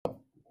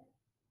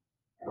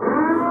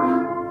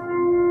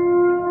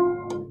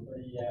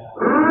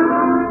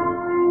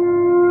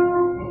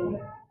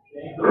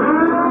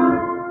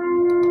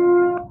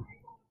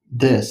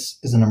This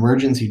is an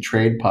emergency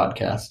trade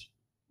podcast.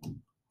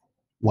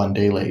 One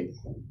day late.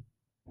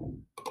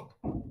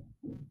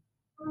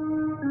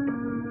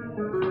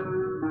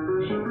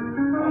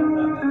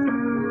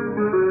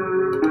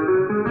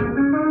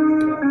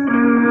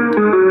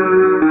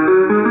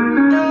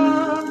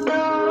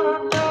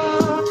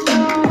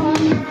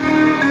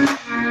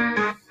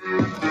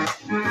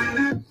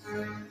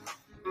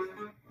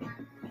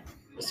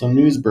 So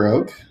news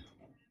broke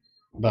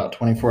about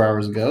 24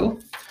 hours ago,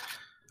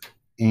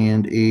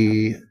 and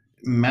a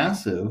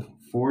massive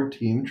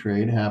 4-team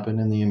trade happened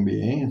in the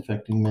NBA,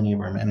 affecting many of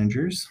our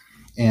managers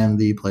and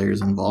the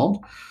players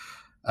involved.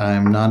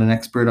 I'm not an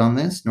expert on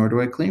this, nor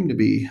do I claim to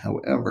be.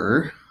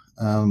 However,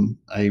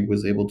 I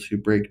was able to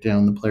break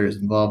down the players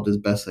involved as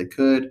best I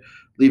could,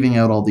 leaving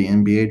out all the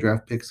NBA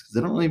draft picks because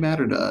they don't really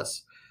matter to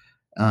us.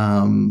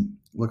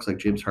 Looks like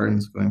James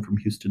Harden's going from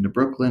Houston to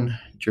Brooklyn.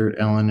 Jarrett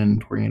Allen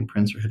and Taurean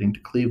Prince are heading to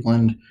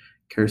Cleveland.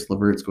 Karis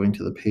LeVert's going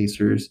to the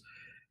Pacers,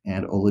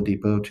 and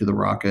Oladipo to the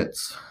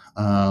Rockets.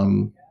 I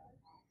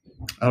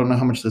don't know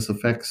how much this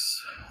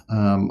affects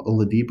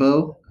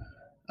Oladipo.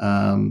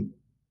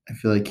 I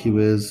feel like he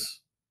was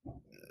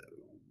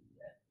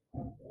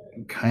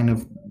kind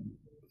of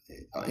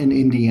in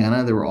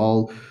Indiana. There were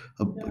all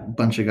a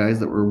bunch of guys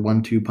that were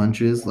 1-2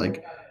 punches,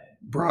 like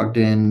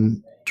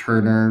Brogdon,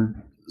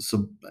 Turner,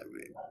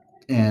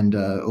 and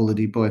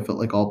Oladipo. I felt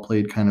like all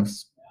played kind of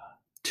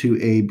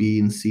 2A, B,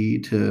 and C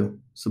to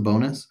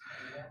Sabonis.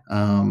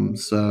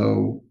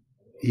 So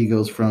he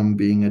goes from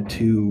being a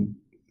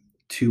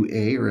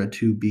 2A or a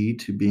 2B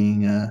to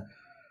being a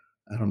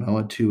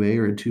 2A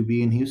or a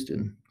 2B in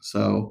Houston.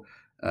 So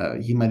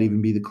he might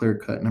even be the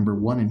clear-cut number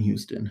 1 in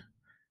Houston.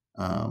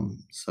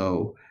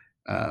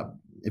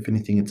 If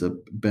anything, it's a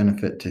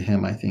benefit to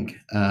him, I think.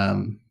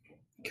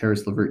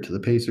 Karis LeVert to the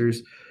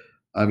Pacers.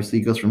 Obviously,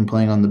 he goes from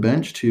playing on the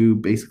bench to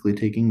basically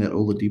taking that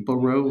Oladipo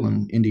role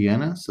in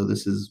Indiana. So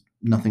this is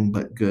nothing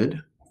but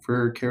good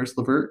for Karis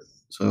LeVert.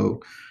 So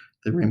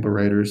the Rainbow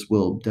Riders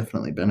will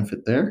definitely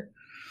benefit there.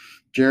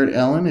 Jarrett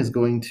Allen is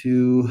going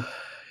to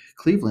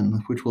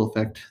Cleveland, which will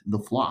affect the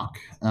flock.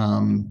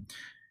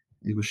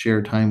 He will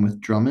share time with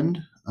Drummond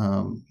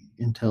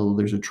until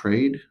there's a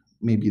trade.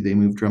 Maybe they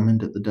move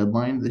Drummond at the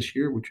deadline this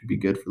year, which would be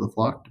good for the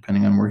flock,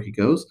 depending on where he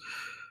goes.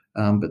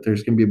 But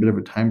there's going to be a bit of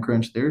a time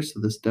crunch there, so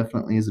this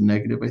definitely is a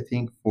negative, I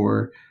think,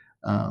 for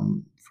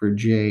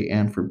Jay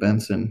and for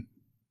Benson.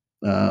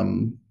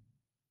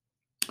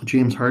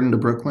 James Harden to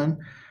Brooklyn.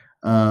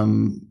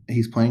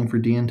 He's playing for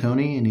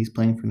D'Antoni and he's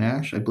playing for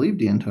Nash. I believe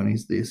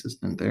D'Antoni's the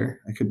assistant there.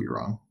 I could be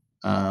wrong.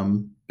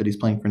 But he's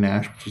playing for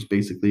Nash, which is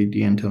basically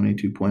D'Antoni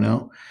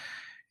 2.0.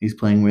 He's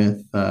playing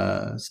with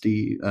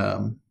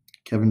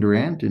Kevin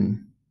Durant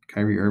and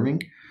Kyrie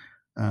Irving.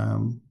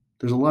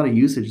 There's a lot of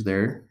usage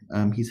there.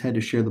 He's had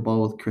to share the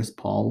ball with Chris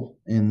Paul,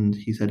 and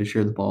he's had to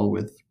share the ball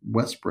with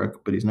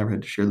Westbrook, but he's never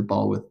had to share the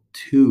ball with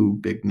 2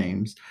 big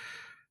names.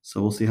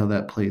 So we'll see how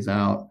that plays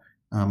out.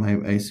 I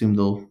assume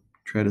they'll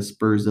try to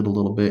Spurs it a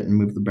little bit and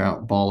move the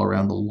ball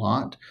around a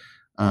lot,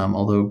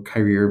 although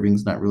Kyrie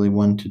Irving's not really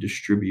one to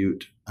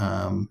distribute,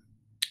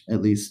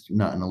 at least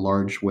not in a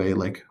large way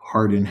like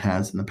Harden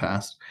has in the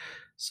past.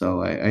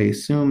 So I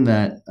assume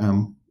that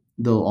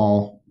they'll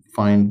all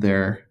find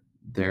their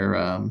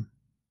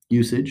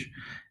usage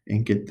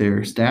and get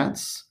their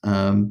stats,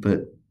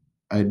 but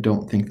I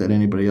don't think that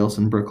anybody else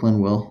in Brooklyn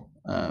will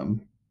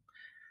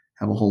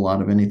have a whole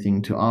lot of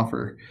anything to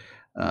offer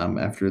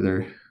after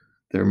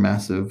their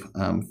massive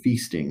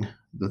feasting,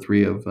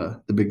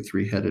 the big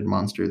 3-headed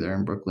monster there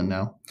in Brooklyn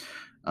now.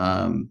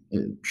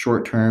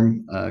 Short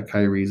term,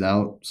 Kyrie's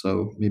out,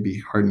 so maybe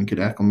Harden could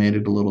acclimate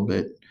it a little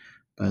bit,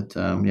 but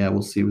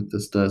we'll see what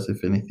this does,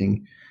 if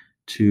anything,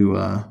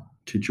 to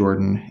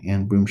Jordan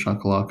and Boom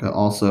Shakalaka.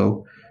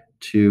 Also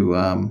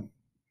to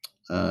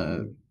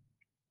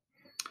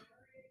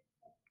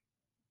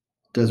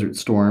Desert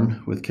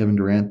Storm with Kevin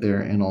Durant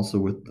there, and also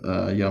with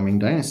Yao Ming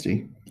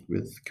Dynasty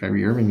with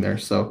Kyrie Irving there.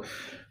 So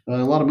a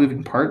lot of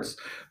moving parts.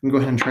 I'm going to go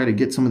ahead and try to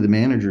get some of the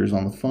managers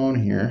on the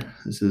phone here.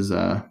 This is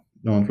no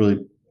one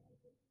really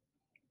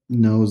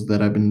knows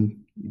that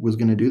was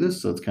going to do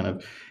this, so it's kind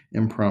of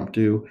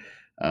impromptu.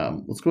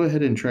 Let's go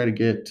ahead and try to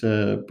get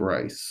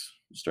Bryce.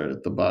 Start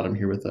at the bottom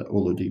here with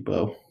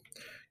Oladipo.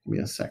 Give me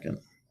a second.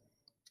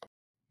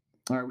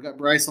 All right, we got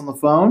Bryce on the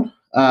phone.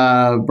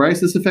 Bryce,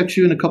 this affects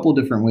you in a couple of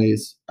different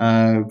ways.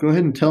 Go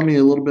ahead and tell me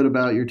a little bit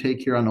about your take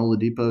here on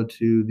Oladipo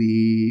to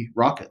the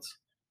Rockets.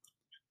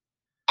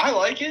 I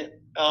like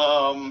it.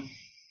 I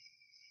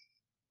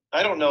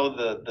don't know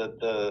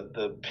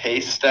the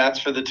pace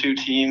stats for the 2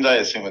 teams. I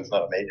assume it's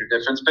not a major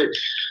difference, but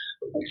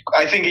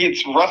I think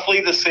it's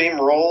roughly the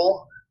same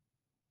role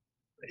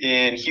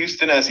in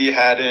Houston as he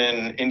had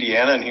in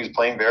Indiana, and he's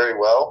playing very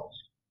well.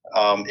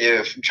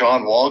 If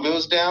John Wall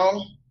goes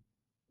down,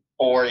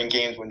 or in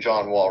games when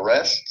John Wall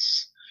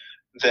rests,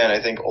 then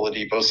I think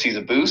Oladipo sees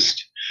a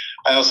boost.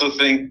 I also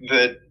think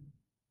that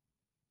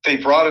they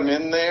brought him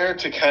in there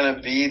to kind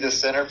of be the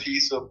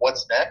centerpiece of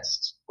what's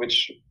next,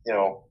 which,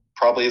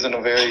 probably isn't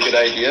a very good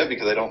idea,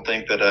 because I don't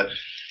think that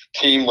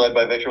team led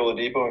by Victor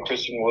Oladipo and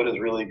Christian Wood is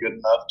really good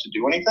enough to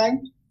do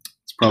anything.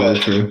 It's probably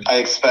true. I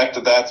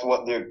expect that's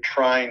what they're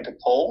trying to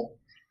pull.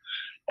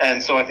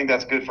 And so I think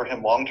that's good for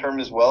him long-term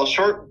as well.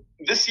 Short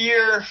this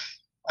year,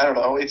 I don't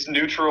know. It's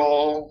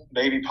neutral,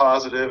 maybe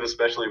positive,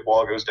 especially if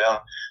Wall goes down.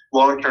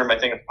 Long-term, I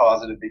think it's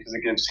positive because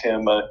it gives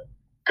him a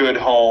good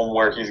home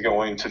where he's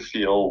going to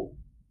feel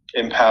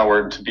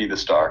empowered to be the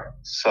star.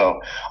 So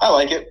I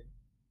like it.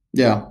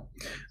 Yeah.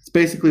 It's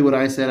basically what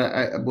I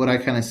said. What I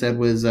kind of said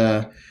was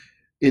in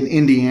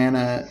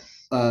Indiana,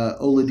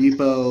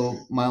 Oladipo,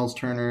 Miles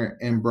Turner,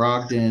 and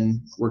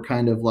Brogdon were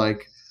kind of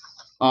like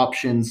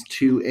options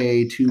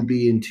 2A,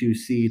 2B, and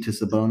 2C to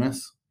Sabonis.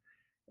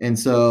 And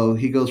so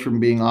he goes from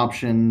being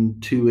option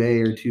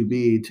 2A or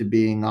 2B to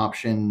being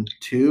option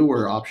 2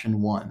 or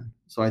option 1.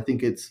 So I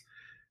think it's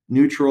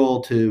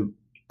neutral to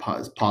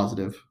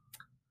positive.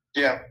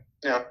 Yeah,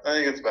 I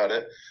think that's about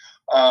it.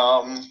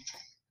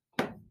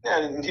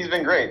 And he's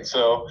been great.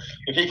 So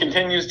if he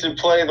continues to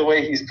play the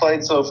way he's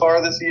played so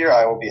far this year,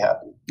 I will be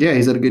happy. Yeah,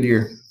 he's had a good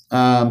year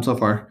so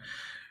far.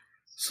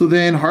 So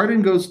then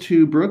Harden goes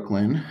to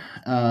Brooklyn,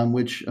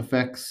 which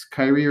affects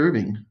Kyrie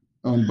Irving,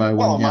 owned by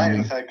Well, one it might Yao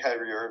Ming. affect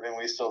Kyrie Irving.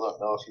 We still don't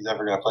know if he's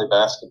ever going to play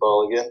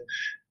basketball again.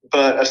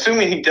 But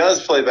assuming he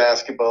does play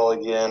basketball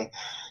again,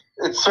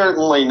 it's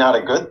certainly not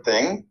a good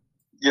thing.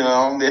 You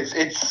know,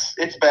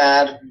 it's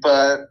bad,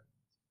 but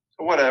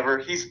whatever.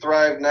 He's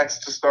thrived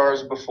next to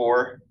stars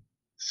before,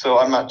 so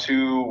I'm not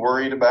too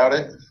worried about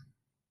it.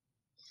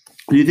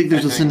 Do you think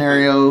there's a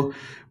scenario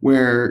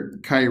where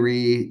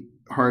Kyrie,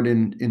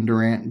 Harden, and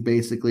Durant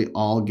basically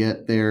all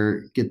get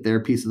their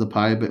piece of the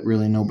pie, but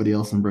really nobody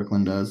else in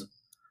Brooklyn does?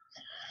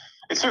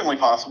 It's certainly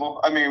possible.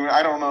 I mean,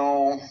 I don't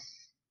know.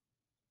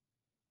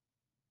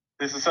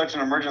 This is such an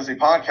emergency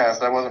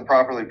podcast. I wasn't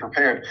properly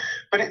prepared.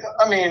 But,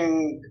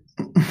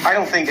 I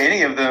don't think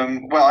any of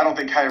them – well, I don't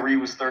think Kyrie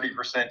was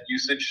 30%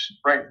 usage,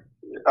 right?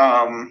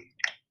 I'm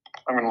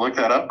going to look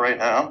that up right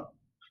now.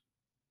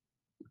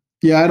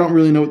 Yeah, I don't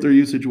really know what their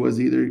usage was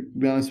either, to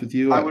be honest with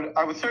you. I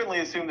would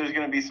certainly assume there's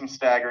going to be some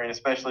staggering,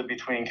 especially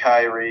between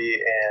Kyrie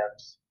and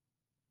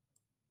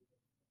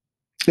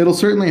it'll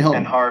certainly help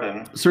and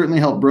Harden. Certainly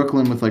help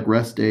Brooklyn with like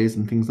rest days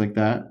and things like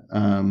that.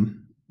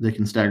 They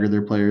can stagger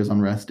their players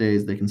on rest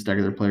days. They can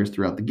stagger their players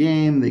throughout the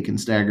game. They can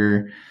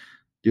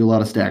do a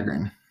lot of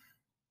staggering.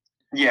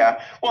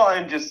 Yeah, well,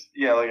 and just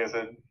like I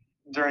said,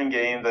 during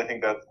games, I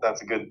think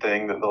that's a good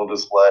thing that they'll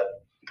just let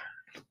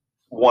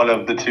one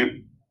of the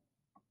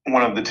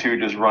two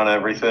just run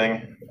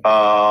everything.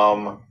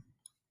 Come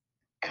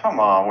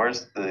on,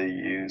 where's the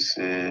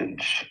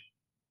usage?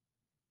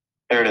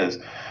 There it is.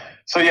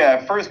 So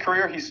yeah, for his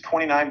career, he's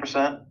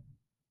 29%.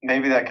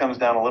 Maybe that comes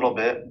down a little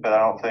bit, but I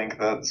don't think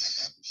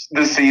that's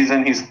this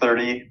season. He's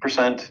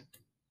 30%.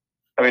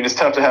 I mean, it's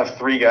tough to have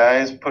three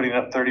guys putting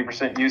up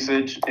 30%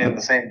 usage in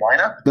the same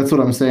lineup. That's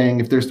what I'm saying.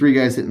 If there's three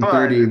guys hitting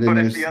 30, then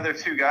if the other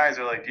two guys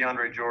are like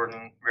DeAndre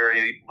Jordan,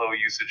 very low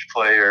usage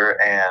player,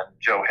 and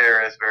Joe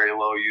Harris, very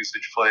low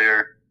usage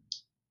player,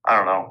 I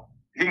don't know.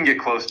 He can get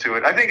close to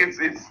it. I think it's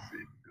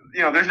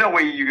there's no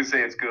way you can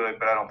say it's good,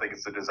 but I don't think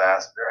it's a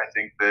disaster. I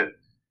think that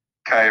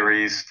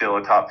Kyrie's still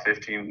a top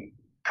 15,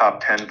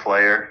 top 10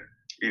 player,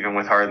 even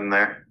with Harden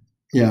there.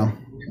 Yeah.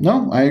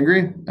 No, I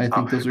agree. I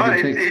think those are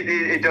good takes.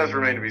 It does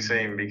remain to be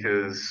seen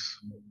because,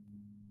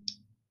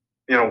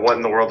 what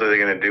in the world are they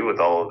going to do with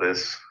all of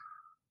this?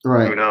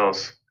 Right. Who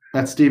knows?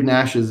 That's Steve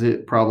Nash's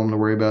problem to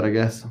worry about, I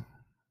guess.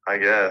 I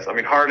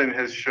mean, Harden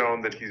has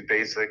shown that he's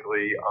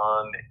basically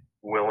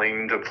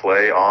unwilling to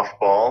play off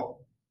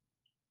ball.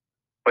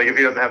 Like, if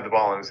he doesn't have the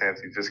ball in his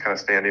hands, he's just kind of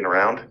standing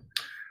around.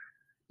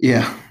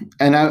 Yeah.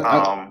 And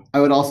I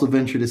would also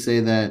venture to say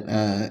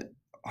that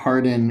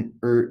Harden,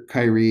 or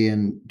Kyrie,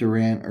 and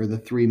Durant are the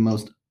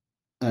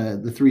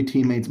three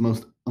teammates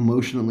most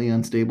emotionally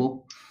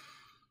unstable.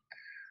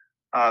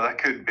 That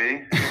could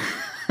be.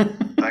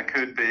 That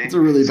could be. It's a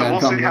really bad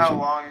combination. So we'll see how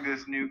long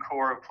this new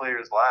core of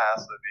players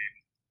lasts.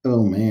 I mean,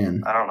 oh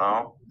man, I don't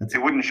know.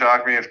 It wouldn't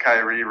shock me if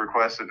Kyrie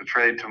requested a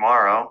trade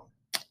tomorrow.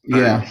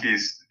 Yeah,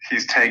 he's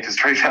tanked his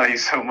trade value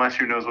so much.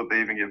 Who knows what they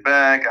even get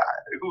back?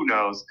 Who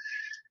knows?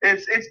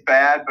 It's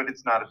bad, but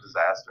it's not a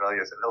disaster. Like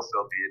I said, he'll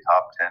still be a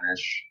top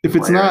 10-ish. If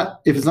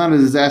it's not a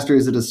disaster,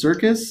 is it a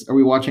circus? Are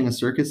we watching a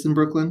circus in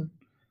Brooklyn?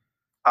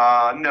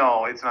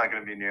 No, it's not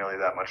going to be nearly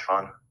that much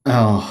fun.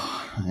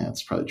 Oh, yeah,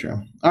 that's probably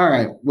true. All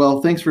right.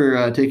 Well, thanks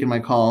for taking my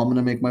call. I'm going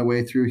to make my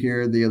way through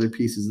here the other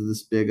pieces of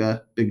this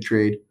big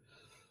trade.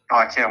 Oh,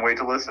 I can't wait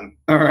to listen.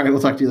 All right.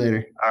 We'll talk to you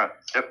later. All right.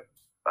 Yep.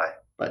 Bye.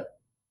 Bye.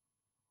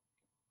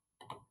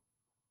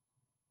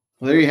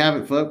 Well, there you have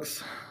it,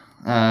 folks.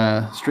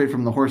 Straight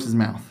from the horse's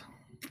mouth.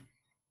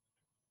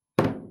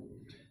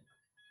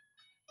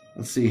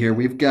 Let's see here.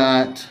 We've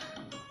got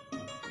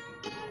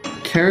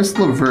Karis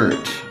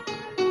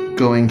LeVert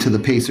going to the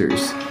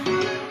Pacers.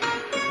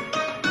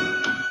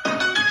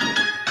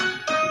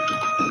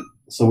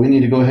 So we need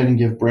to go ahead and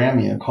give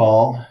Brammy a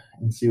call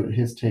and see what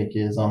his take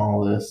is on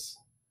all this.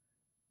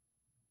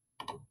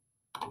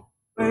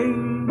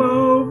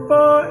 Rainbow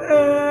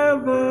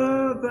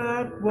forever,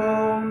 that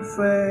won't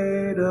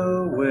fade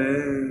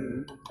away.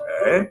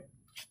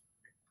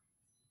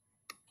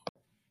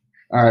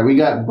 All right, we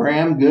got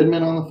Bram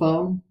Goodman on the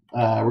phone.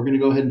 We're going to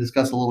go ahead and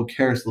discuss a little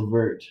Karis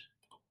LeVert.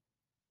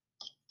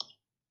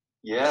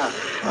 Yeah.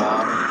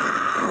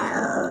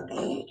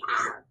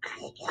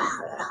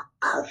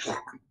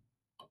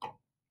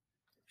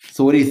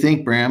 So what do you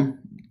think, Bram?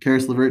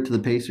 Karis LeVert to the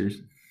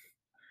Pacers.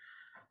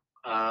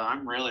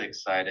 I'm really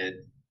excited.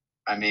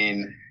 I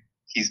mean,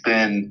 he's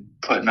been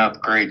putting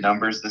up great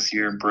numbers this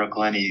year in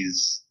Brooklyn.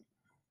 He's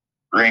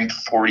ranked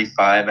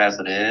 45 as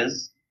it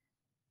is,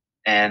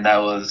 and that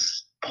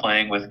was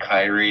playing with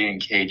Kyrie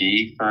and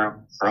KD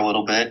for a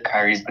little bit.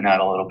 Kyrie's been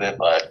out a little bit,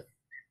 but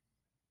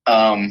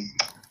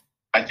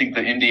I think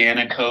the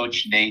Indiana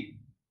coach, Nate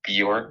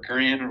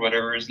Bjorkgren or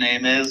whatever his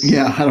name is.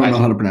 Yeah, I don't know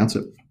how to pronounce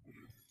it.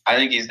 I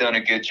think he's done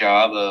a good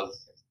job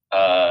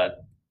of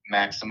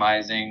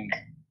maximizing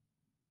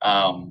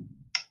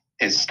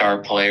his star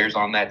players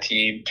on that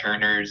team.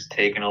 Turner's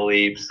taken a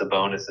leap.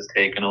 Sabonis has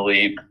taken a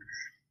leap.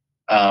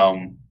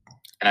 And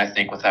I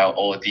think without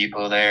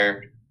Oladipo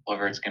there,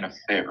 LeVert's going to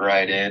fit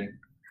right in.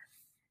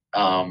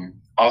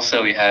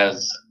 Also, he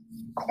has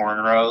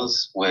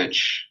cornrows,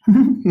 which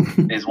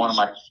is one of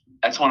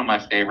my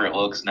favorite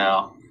looks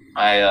now.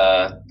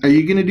 Are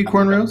you going to do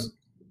cornrows?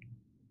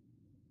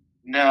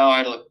 No,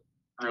 I look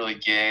really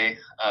gay.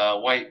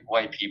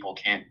 White people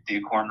can't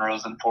do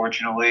cornrows,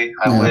 unfortunately.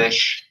 I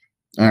wish.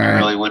 All right. I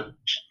really would.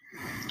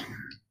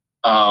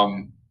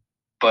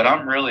 But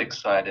I'm really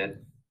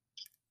excited.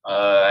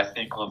 I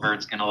think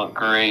LeVert's going to look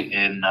great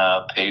in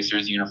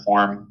Pacers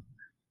uniform,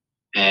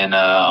 and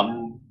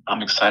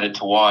I'm excited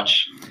to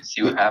watch,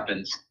 see what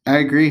happens. I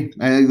agree.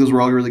 I think those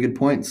were all really good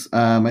points.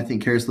 I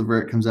think Karis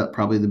LeVert comes out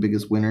probably the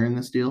biggest winner in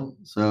this deal.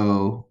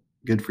 So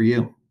good for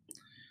you.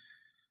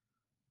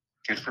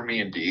 Good for me,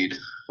 indeed.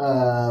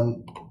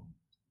 And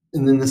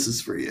then this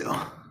is for you.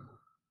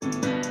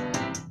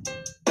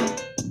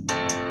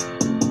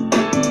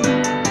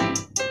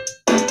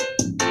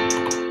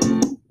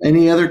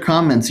 Any other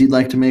comments you'd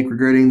like to make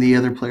regarding the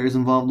other players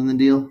involved in the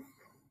deal?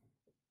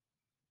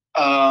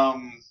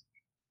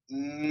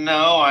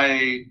 No,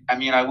 I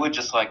mean, I would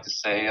just like to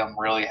say I'm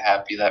really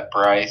happy that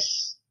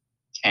Bryce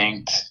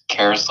tanked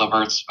Karis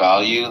LeVert's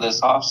value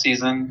this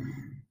offseason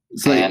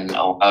and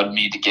allowed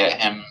me to get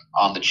him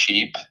on the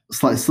cheap.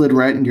 Slid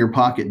right into your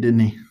pocket, didn't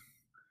he?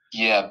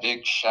 Yeah,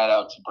 big shout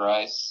out to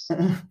Bryce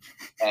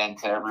and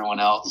to everyone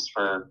else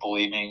for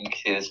believing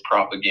his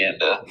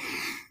propaganda.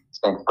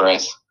 Thanks,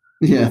 Bryce.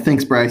 Yeah,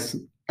 thanks, Bryce.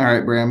 All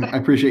right, Bram. I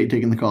appreciate you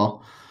taking the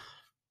call.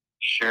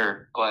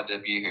 Sure. Glad to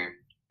be here.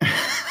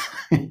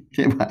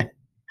 Okay, bye.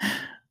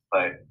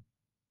 Bye.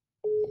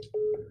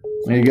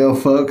 There you go,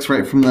 folks.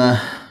 Right from the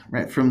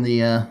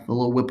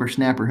little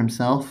whippersnapper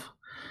himself.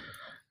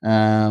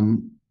 I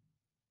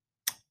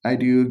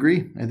do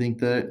agree. I think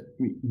that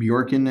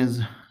Bjorken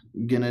is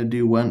gonna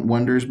do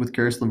wonders with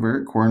Karis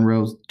LeVert.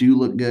 Cornrows do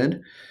look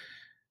good.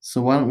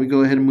 So why don't we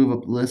go ahead and move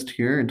up the list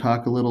here and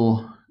talk a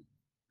little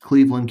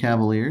Cleveland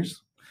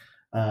Cavaliers.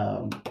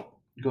 Go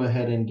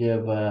ahead and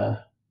give. Why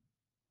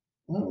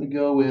don't we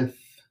go with?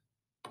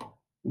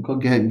 We'll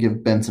go ahead and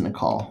give Benson a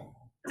call.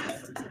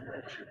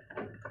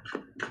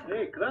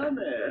 Hey,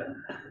 Kramer.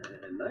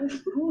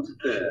 Nice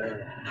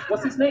rooster.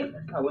 What's his name?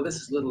 Oh, well, this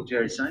is little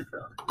Jerry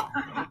Seinfeld.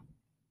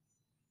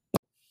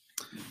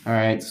 All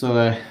right,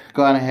 so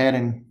gone ahead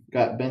and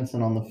got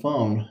Benson on the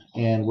phone,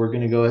 and we're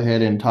going to go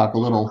ahead and talk a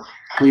little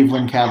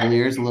Cleveland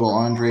Cavaliers, a little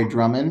Andre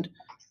Drummond.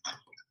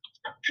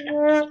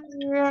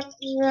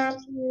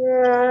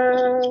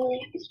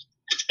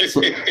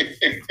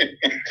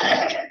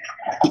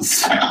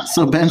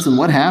 So Benson,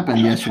 what happened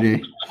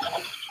yesterday?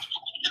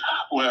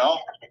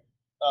 Well,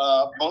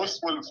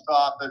 most would have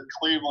thought that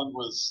Cleveland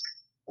was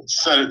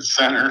set at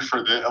center for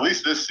at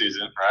least this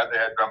season, right? They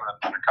had Drummond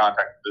under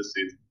contract this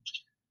season.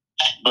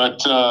 But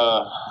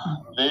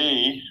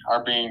they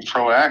are being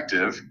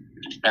proactive,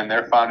 and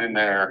they're finding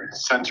their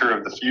center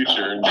of the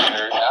future in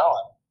Jared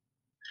Allen,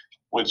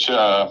 which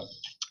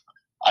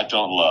I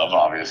don't love,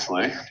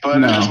 obviously,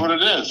 but it is what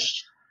it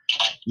is.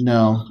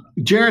 No.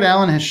 Jared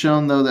Allen has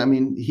shown, though, that, I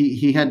mean,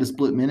 he had to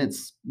split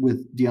minutes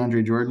with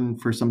DeAndre Jordan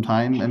for some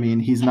time. I mean,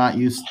 he's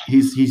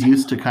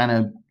used to kind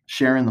of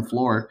sharing the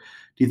floor.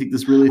 Do you think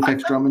this really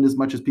affects Drummond as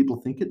much as people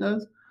think it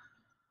does?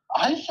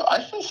 I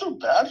feel so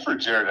bad for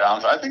Jared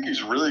Allen. I think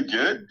he's really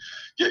good.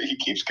 Yet he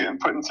keeps getting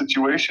put in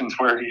situations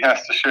where he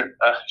has to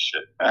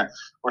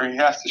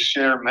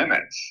share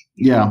minutes.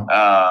 Yeah.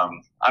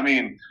 I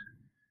mean,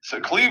 so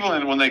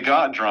Cleveland, when they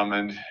got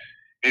Drummond,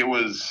 it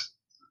was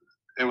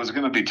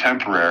going to be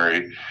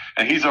temporary,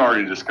 and he's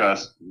already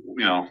discussed,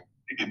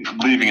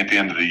 leaving at the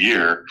end of the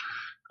year.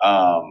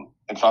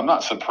 And so I'm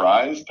not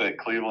surprised that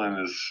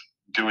Cleveland is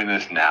doing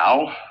this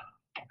now,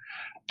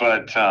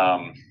 but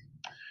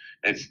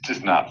it's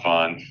just not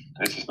fun.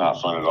 It's just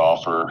not fun at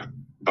all for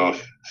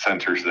both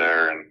centers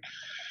there.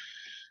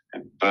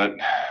 But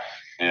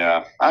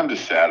yeah, I'm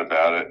just sad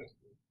about it.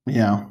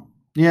 Yeah.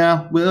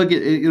 Yeah, well,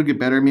 it'll get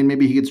better. I mean,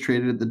 maybe he gets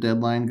traded at the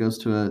deadline, goes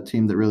to a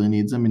team that really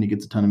needs him, and he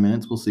gets a ton of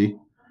minutes. We'll see.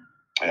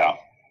 Yeah.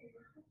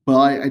 Well,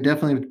 I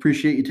definitely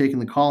appreciate you taking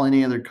the call.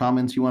 Any other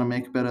comments you want to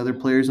make about other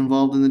players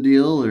involved in the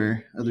deal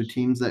or other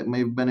teams that may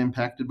have been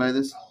impacted by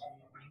this?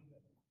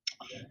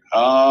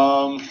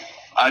 I'm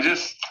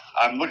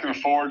looking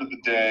forward to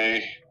the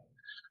day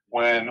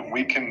when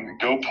we can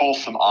go pull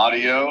some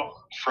audio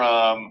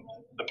from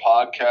the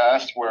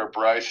podcast where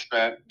Bryce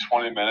spent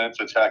 20 minutes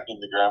attacking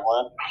the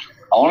gremlin.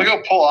 I want to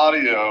go pull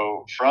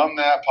audio from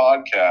that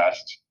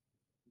podcast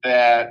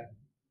that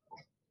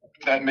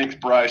makes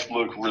Bryce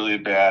look really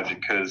bad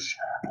because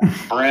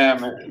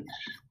Bram's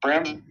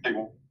big.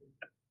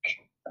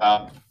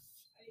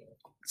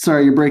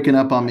 Sorry, you're breaking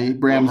up on me.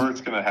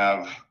 Lavert's going to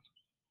have.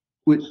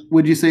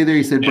 What'd you say there?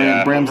 You said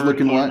Bram's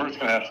looking what? Lavert's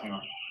going to have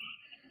some.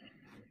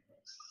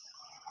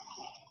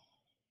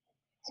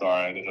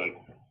 Sorry, there's a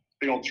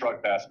big old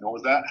truck passing. What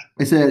was that?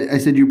 I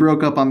said you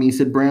broke up on me. You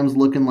said Bram's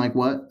looking like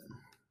what?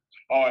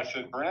 Oh, I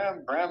said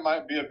Bram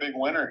might be a big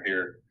winner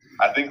here.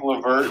 I think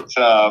Levert,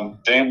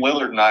 Dame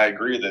Lillard and I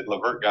agree that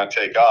Levert got to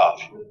take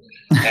off.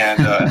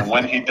 And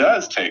when he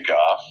does take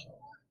off,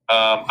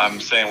 I'm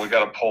saying we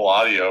got to pull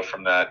audio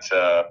from that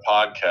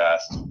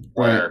podcast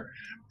where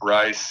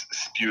Bryce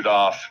spewed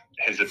off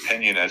his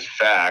opinion as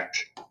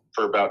fact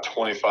for about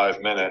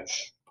 25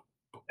 minutes.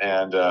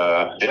 And,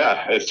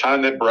 it's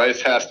time that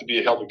Bryce has to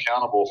be held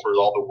accountable for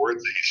all the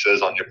words that he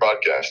says on your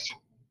podcast.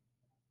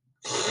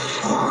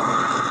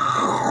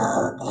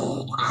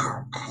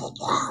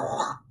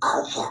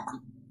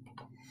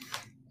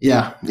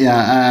 Yeah.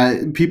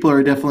 People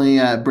are definitely.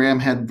 Bram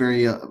had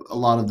a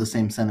lot of the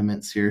same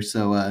sentiments here,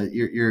 so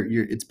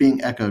it's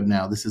being echoed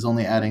now. This is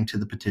only adding to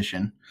the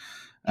petition.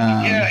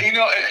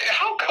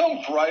 How come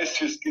Bryce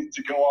just gets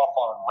to go off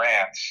on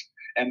rants?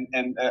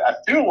 And I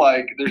feel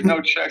like there's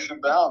no checks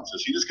and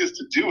balances. He just gets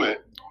to do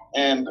it,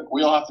 and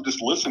we all have to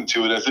just listen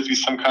to it as if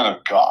he's some kind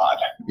of god.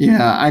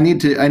 Yeah, I need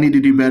to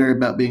do better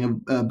about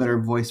being a better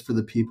voice for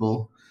the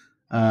people.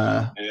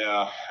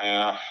 Yeah.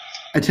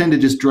 I tend to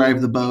just drive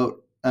the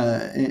boat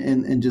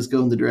and just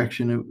go in the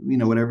direction of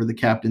whatever the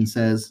captain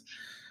says,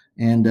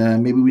 and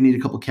maybe we need a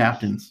couple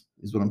captains,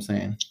 is what I'm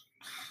saying.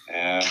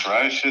 And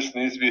Bryce just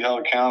needs to be held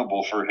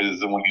accountable for when he's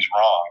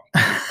wrong.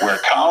 Where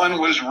Colin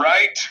was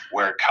right,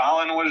 where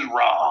Colin was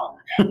wrong.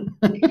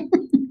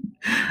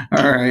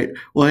 All right.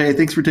 Well, hey,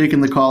 thanks for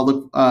taking the call.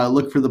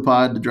 Look for the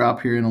pod to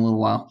drop here in a little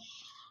while.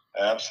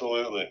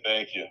 Absolutely.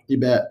 Thank you. You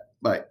bet.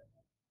 Bye.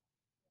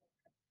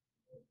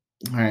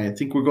 All right. I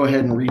think we'll go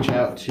ahead and reach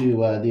out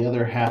to the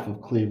other half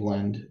of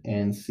Cleveland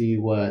and see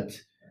what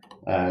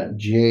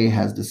Jay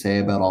has to say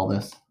about all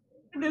this.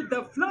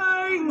 The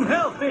Flying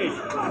Hellfish,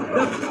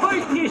 the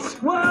finest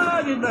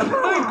squad in the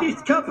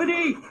finest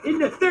company in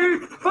the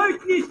 3rd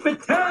finest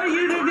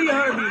battalion of the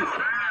Army.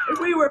 And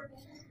we were.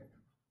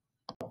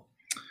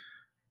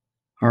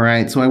 All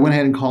right, so I went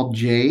ahead and called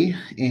Jay,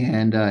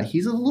 and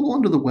he's a little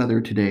under the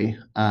weather today.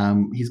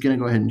 He's going to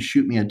go ahead and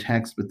shoot me a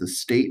text with the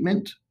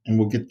statement, and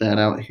we'll get that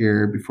out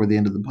here before the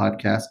end of the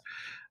podcast.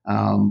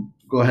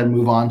 Go ahead and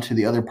move on to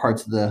the other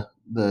parts of the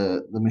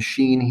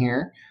machine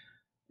here.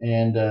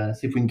 And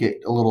see if we can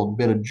get a little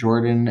bit of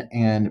Jordan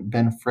and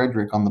Ben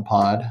Frederick on the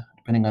pod,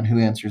 depending on who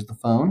answers the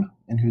phone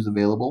and who's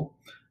available.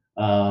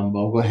 But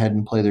I'll go ahead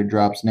and play their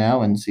drops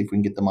now and see if we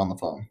can get them on the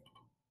phone.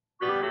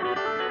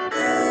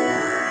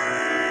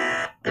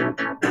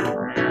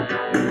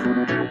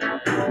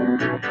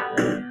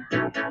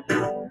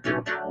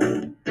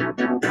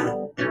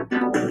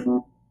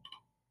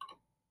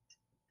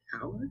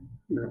 Coward?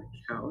 Not a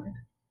coward.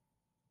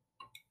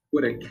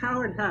 Would a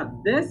coward have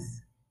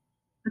this?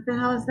 What the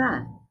hell is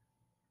that?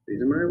 These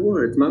are my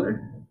words,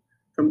 Mother.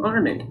 From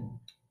Arnie.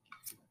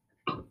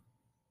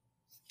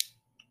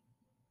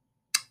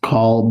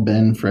 Call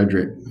Ben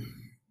Frederick.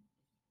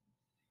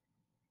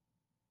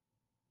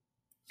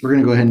 We're going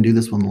to go ahead and do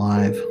this one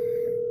live.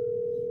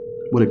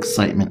 What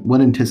excitement.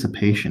 What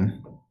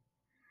anticipation.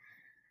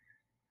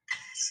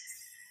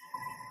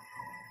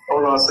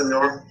 Hola,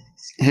 senor.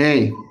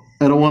 Hey,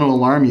 I don't want to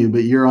alarm you,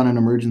 but you're on an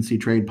emergency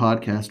trade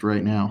podcast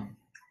right now.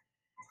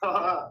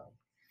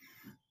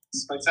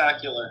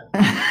 Spectacular.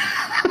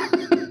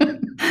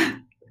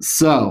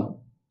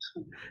 So,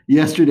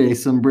 yesterday,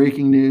 some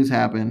breaking news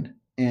happened,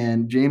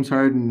 and James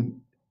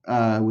Harden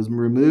was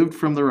removed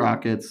from the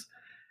Rockets,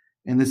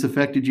 and this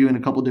affected you in a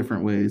couple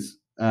different ways.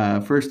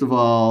 First of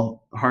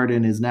all,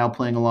 Harden is now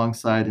playing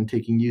alongside and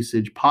taking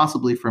usage,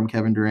 possibly from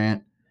Kevin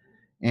Durant,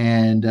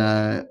 and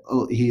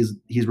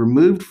he's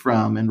removed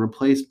from and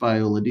replaced by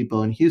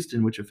Oladipo in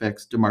Houston, which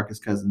affects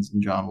DeMarcus Cousins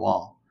and John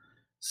Wall.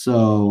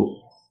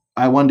 So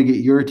I wanted to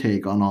get your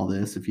take on all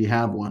this, if you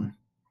have one.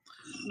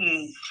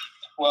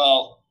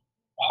 Well,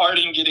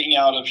 Harden getting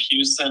out of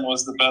Houston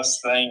was the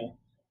best thing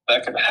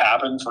that could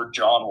happen for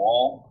John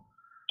Wall,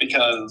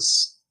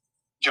 because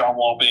John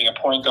Wall being a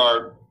point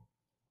guard,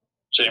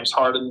 James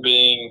Harden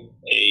being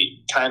a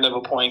kind of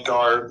a point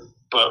guard,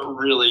 but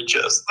really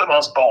just the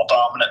most ball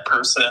dominant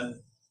person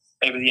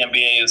maybe the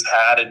NBA has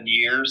had in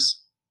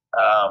years,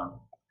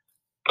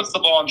 puts the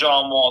ball in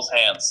John Wall's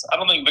hands. I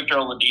don't think Victor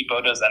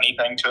Oladipo does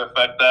anything to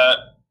affect that.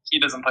 He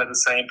doesn't play the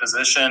same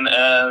position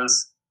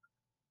as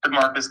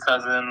DeMarcus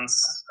Cousins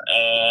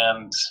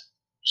and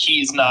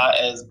he's not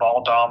as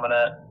ball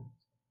dominant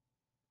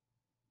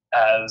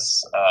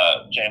as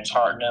James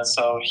Harden is.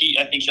 So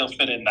I think he'll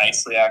fit in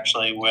nicely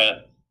actually with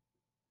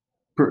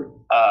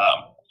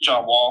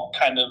John Wall,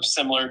 kind of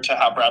similar to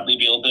how Bradley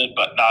Beal did,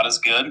 but not as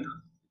good.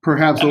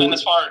 Perhaps. And then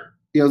as far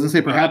I was gonna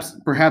say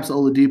perhaps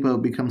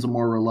Oladipo becomes a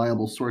more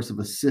reliable source of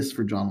assists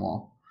for John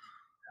Wall.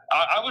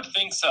 I would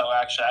think so,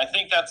 actually. I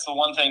think that's the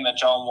one thing that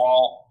John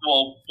Wall,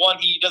 one,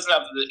 he doesn't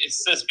have the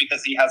assist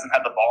because he hasn't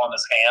had the ball in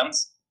his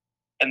hands.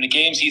 In the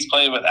games he's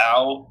played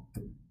without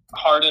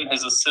Harden,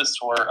 his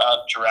assists were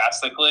up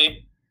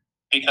drastically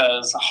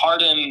because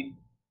Harden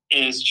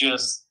is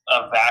just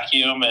a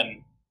vacuum,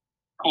 and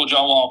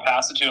John Wall will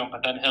pass it to him,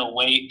 but then he'll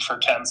wait for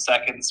 10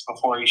 seconds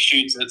before he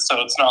shoots it. So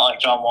it's not like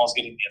John Wall's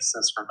getting the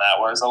assist from that,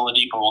 whereas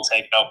Oladipo will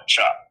take an open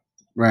shot.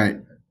 Right.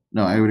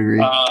 No, I would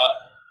agree.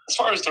 As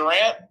far as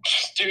Durant,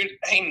 dude,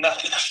 ain't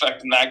nothing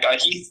affecting that guy.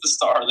 He's the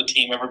star of the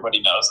team. Everybody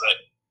knows it.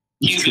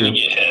 He's going to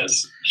get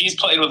his. He's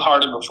played with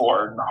Harden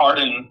before, and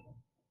Harden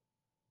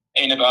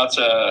ain't about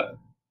to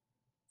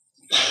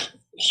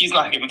 – he's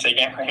not going to take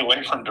anything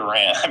away from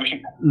Durant. I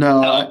mean,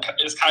 no.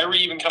 Is Kyrie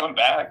even coming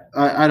back?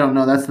 I don't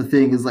know. That's the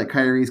thing is, like,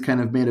 Kyrie's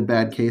kind of made a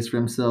bad case for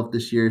himself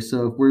this year.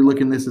 So if we're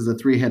looking at this as a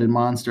three-headed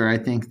monster, I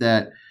think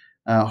that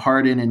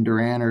Harden and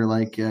Durant are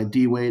like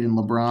D-Wade and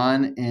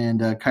LeBron,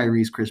 and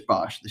Kyrie's Chris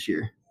Bosh this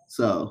year.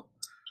 So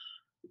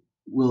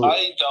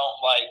I don't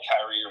like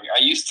Kyrie Irving. I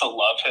used to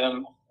love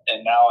him,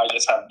 and now I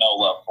just have no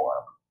love for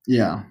him.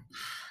 Yeah.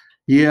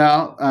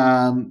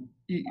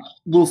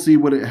 We'll see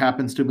what it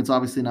happens to him. It's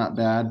obviously not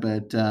bad,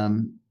 but I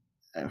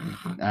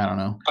don't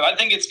know. But I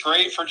think it's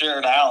great for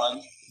Jared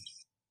Allen.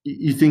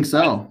 You think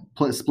so?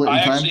 Split in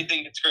time? I actually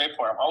think it's great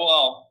for him. Oh,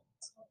 well,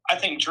 I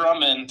think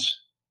Drummond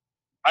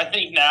 – I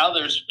think now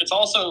it's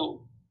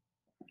also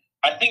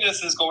 – I think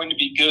this is going to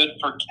be good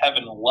for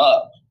Kevin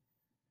Love.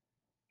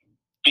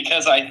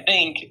 Because I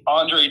think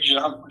Andre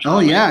Drummond. Oh,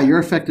 yeah. You're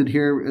affected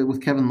here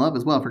with Kevin Love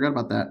as well. I forgot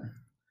about that.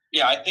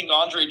 Yeah, I think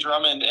Andre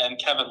Drummond and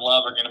Kevin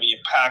Love are going to be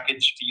a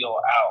package deal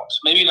out.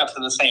 Maybe not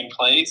to the same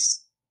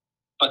place,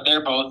 but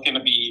they're both going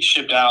to be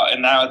shipped out.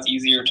 And now it's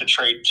easier to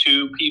trade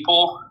two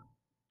people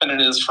than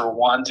it is for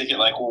one to get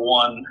like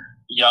one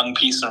young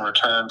piece in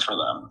return for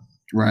them.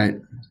 Right.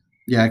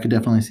 Yeah, I could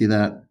definitely see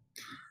that.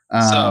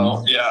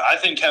 I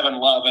think Kevin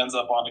Love ends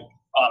up on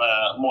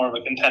a more of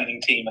a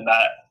contending team, and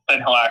that then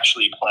he'll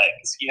actually play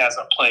because he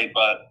hasn't played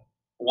but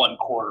one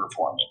quarter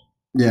for me.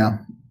 Yeah.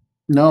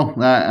 No,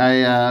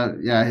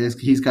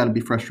 he's got to be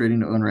frustrating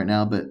to own right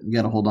now, but you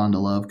got to hold on to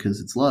Love because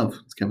it's Love.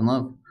 It's Kevin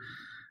Love.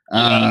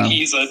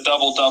 He's a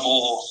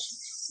double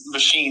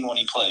machine when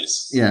he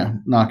plays. Yeah,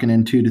 knocking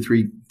in 2 to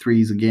 3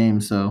 threes a game.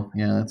 So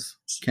yeah,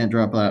 can't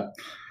drop that.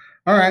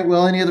 All right.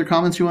 Well, any other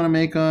comments you want to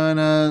make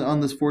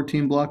on this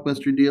 14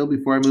 blockbuster deal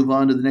before I move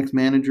on to the next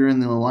manager in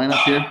the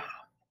lineup here?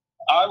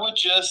 I'm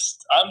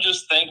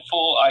just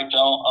thankful I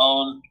don't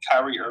own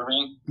Kyrie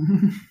Irving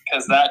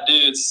because that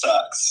dude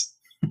sucks.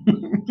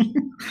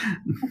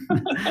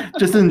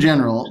 Just in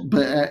general,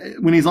 but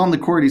when he's on the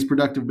court, he's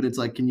productive. But it's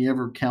like, can you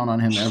ever count on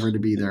him ever to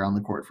be there on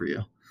the court for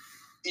you?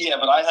 Yeah,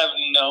 but I have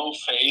no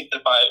faith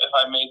if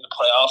I made the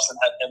playoffs and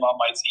had him on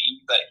my team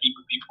that he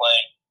would be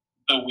playing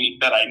the week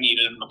that I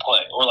needed him to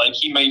play, or like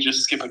he may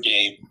just skip a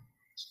game.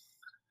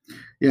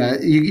 Yeah,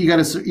 you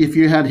got to. If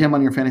you had him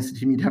on your fantasy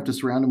team, you'd have to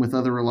surround him with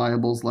other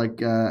reliables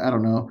like I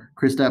don't know,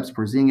 Kristaps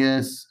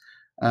Porzingis.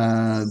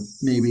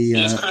 Maybe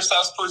is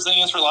Kristaps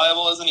Porzingis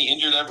reliable? Isn't he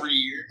injured every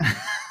year?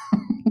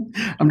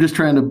 I'm just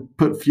trying to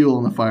put fuel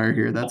in the fire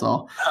here. That's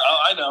all. Oh,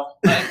 I know.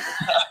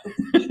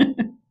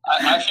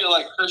 I feel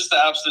like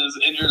Kristaps is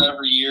injured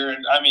every year,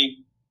 and I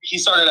mean, he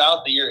started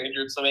out the year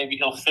injured, so maybe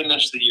he'll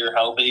finish the year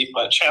healthy.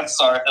 But chances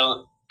are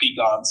he'll be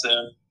gone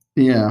soon.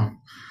 Yeah.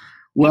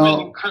 Well,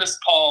 him and Chris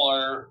Paul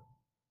are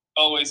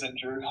always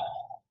injured.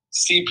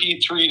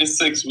 CP 3 to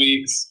 6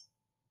 weeks.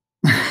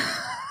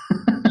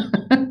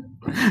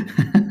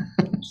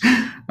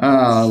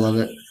 I love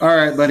it. All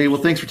right, buddy.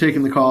 Well, thanks for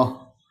taking the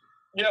call.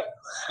 Yep.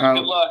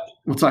 Good luck.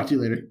 We'll talk to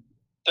you later.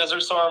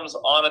 Desert Storm's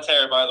on a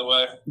tear, by the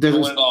way.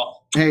 Win it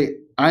all. Hey,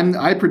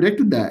 I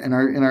predicted that in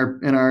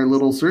our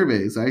little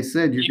surveys. I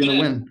said you're going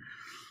to win.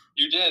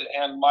 You did,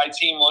 and my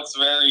team looks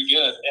very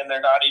good, and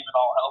they're not even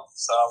all healthy,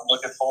 so I'm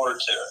looking forward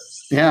to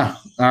it. Yeah.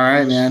 All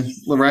right, man.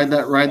 Well, ride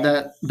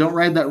that. Don't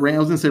ride that rain. I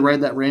was going to say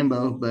ride that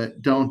rainbow,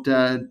 but don't.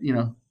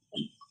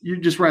 You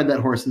just ride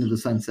that horse into the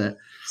sunset.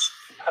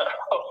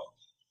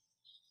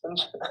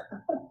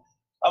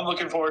 I'm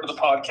looking forward to the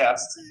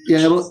podcast. Yeah,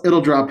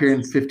 it'll drop here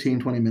in 15,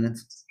 20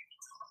 minutes.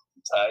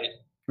 Tight.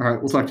 All right,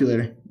 we'll talk to you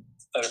later.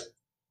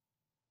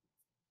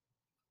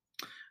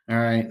 All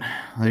right,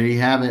 there you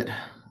have it.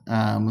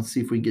 Let's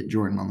see if we get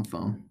Jordan on the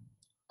phone.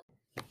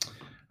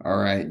 All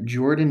right,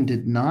 Jordan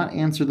did not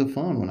answer the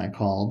phone when I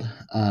called.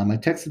 I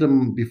texted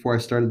him before I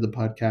started the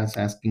podcast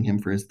asking him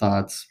for his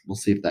thoughts. We'll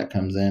see if that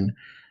comes in.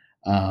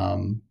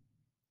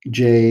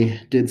 Jay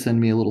did send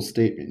me a little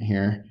statement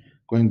here.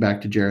 Going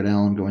back to Jared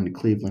Allen going to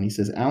Cleveland, he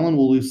says, Allen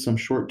will lose some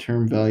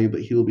short-term value,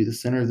 but he will be the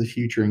center of the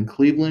future in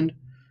Cleveland.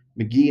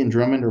 McGee and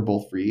Drummond are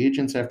both free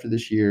agents after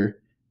this year.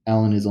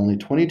 Allen is only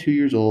 22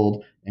 years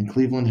old, and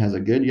Cleveland has a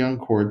good young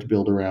core to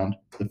build around.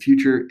 The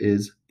future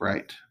is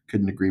bright.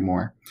 Couldn't agree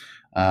more.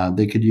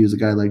 They could use a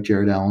guy like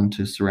Jared Allen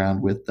to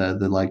surround with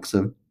the likes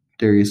of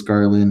Darius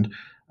Garland,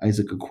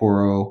 Isaac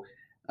Okoro,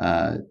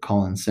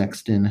 Colin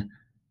Sexton.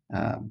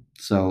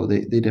 So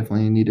they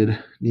definitely needed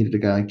a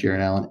guy like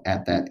Jared Allen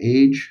at that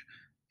age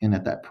and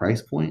at that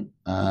price point.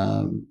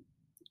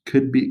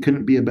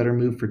 Couldn't be a better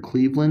move for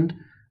Cleveland.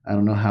 I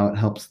don't know how it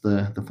helps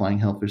the Flying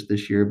Hellfish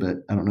this year, but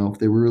I don't know if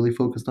they were really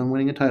focused on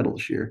winning a title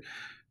this year.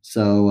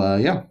 So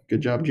yeah,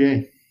 good job,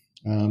 Jay.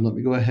 Let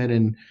me go ahead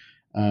and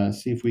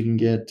see if we can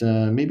get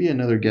maybe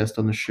another guest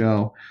on the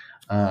show,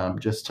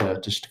 just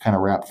to kind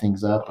of wrap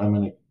things up. I'm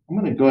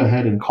gonna go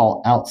ahead and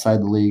call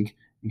outside the league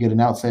and get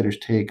an outsider's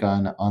take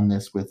on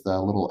this with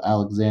little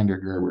Alexander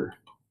Gerber.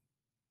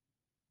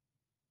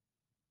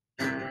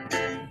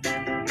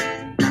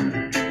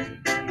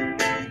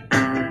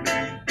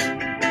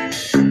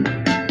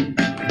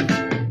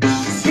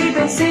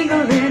 Sleeping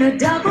single in a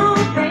double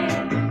bed,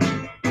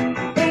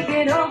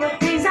 thinking over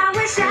things I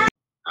wish I.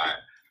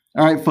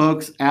 All right,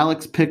 folks.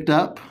 Alex picked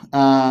up.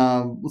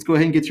 Let's go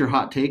ahead and get your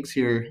hot takes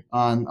here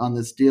on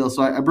this deal.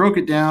 So I broke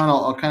it down.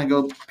 I'll kind of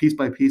go piece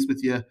by piece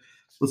with you.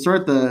 Let's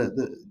start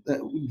the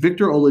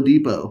Victor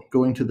Oladipo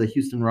going to the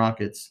Houston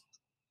Rockets.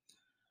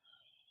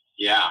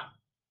 Yeah.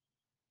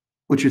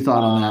 What's your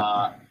thought on that?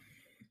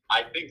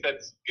 I think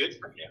that's good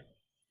for him.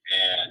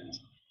 And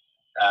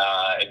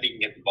if he can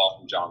get the ball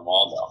from John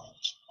Wall, though,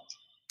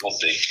 we'll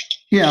see.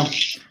 Yeah.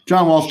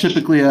 John Wall's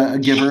typically a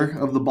giver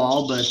of the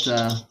ball, but,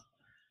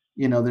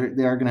 they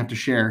are going to have to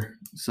share.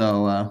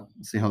 So we'll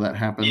see how that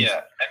happens.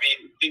 Yeah. I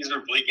mean, things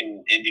are bleak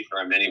in Indy for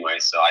him anyway,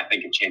 so I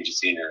think a change of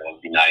scenery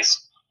would be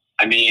nice.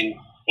 I mean,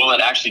 will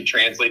it actually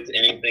translate to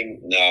anything?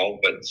 No,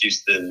 but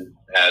Houston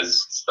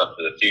has stuff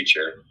for the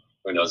future.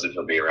 Who knows if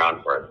he'll be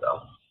around for it,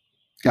 though.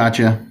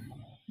 Gotcha.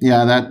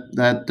 Yeah,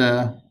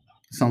 that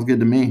sounds good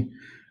to me.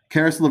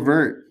 Karis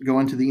LeVert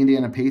going to the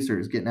Indiana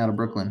Pacers, getting out of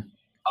Brooklyn.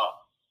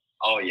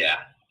 Oh yeah,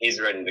 he's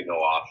ready to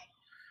go off.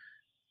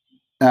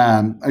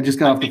 I just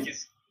got off.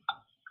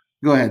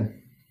 Go ahead.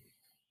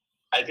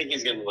 I think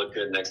he's going to look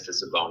good next to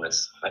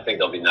Sabonis. I think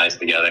they'll be nice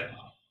together.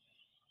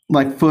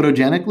 Like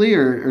photogenically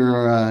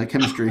or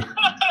chemistry?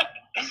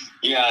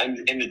 Yeah,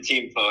 in the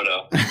team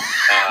photo.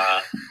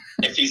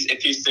 If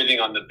he's sitting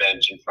on the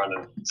bench in front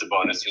of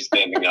Sabonis, who's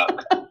standing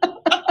up.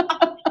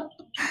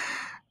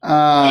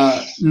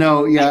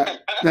 No, yeah,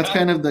 that's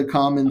kind of the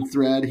common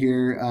thread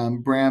here.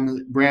 Bram,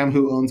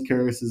 who owns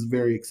Karis, is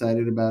very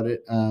excited about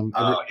it.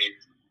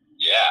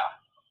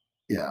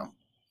 Yeah.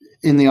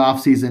 In the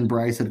offseason,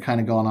 Bryce had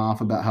kind of gone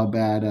off about how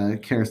bad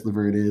Karis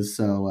LeVert is,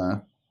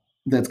 so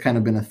that's kind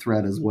of been a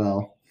threat as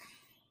well.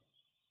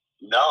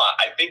 No,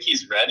 I think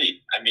he's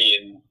ready. I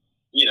mean,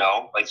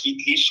 like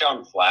he's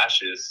shown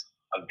flashes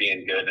of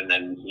being good, and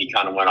then he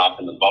kind of went off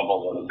in the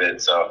bubble a little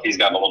bit. So if he's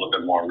got a little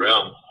bit more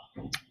room,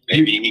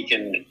 maybe he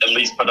can at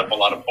least put up a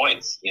lot of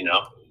points,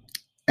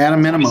 At a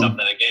minimum.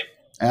 Something a game.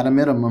 At a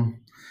minimum.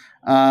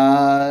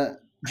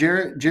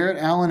 Jarrett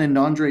Allen and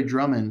Andre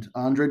Drummond.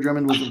 Andre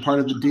Drummond wasn't part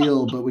of the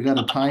deal, but we got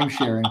a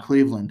timeshare in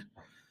Cleveland.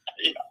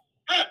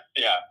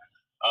 Yeah.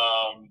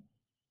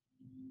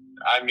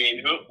 I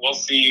mean, we'll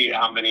see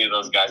how many of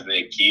those guys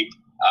they keep.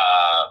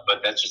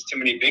 But that's just too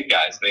many big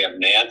guys. They have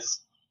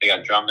Nance, they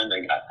got Drummond,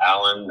 they got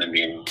Allen. I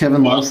mean,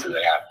 Kevin Love. Else do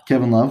they have?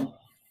 Kevin Love.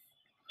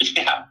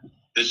 Yeah,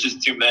 there's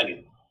just too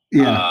many.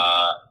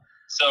 Yeah.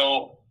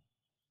 So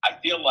I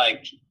feel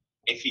like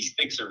if he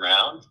sticks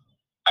around,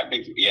 I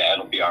think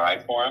it'll be all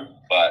right for him.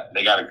 But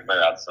they got to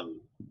clear out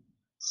some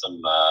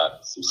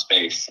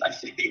space, I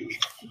think.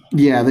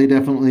 Yeah, they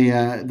definitely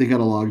they got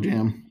a log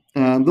jam.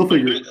 They'll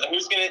figure.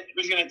 Who's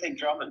gonna take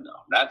Drummond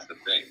though? That's the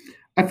thing.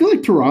 I feel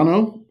like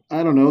Toronto.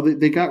 I don't know.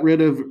 They got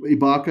rid of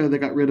Ibaka. They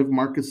got rid of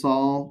Marc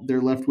Gasol.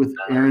 They're left with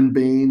Aaron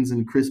Baines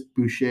and Chris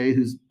Boucher,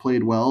 who's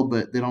played well,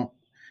 but they don't.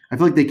 I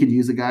feel like they could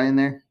use a guy in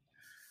there.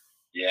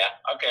 Yeah.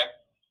 Okay.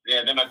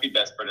 Yeah, they might be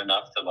desperate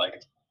enough to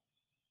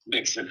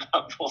mix it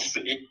up. We'll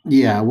see.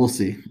 Yeah, we'll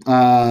see.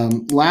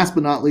 Last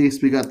but not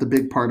least, we got the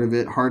big part of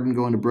it. Harden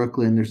going to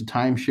Brooklyn. There's a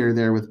timeshare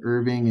there with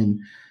Irving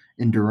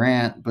and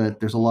Durant, but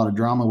there's a lot of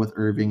drama with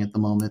Irving at the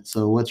moment.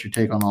 So what's your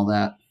take on all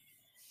that?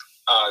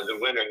 The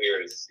winner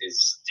here is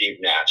Steve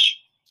Nash.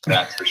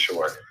 That's for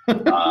sure.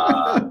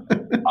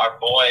 Our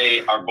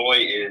boy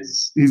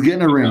is. He's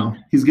getting a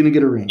ring. He's going to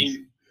get a ring.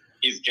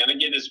 He's going to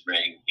get his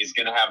ring. He's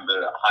going to have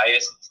the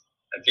highest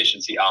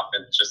efficiency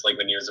offense, just like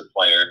when he was a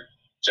player,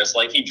 just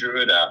like he drew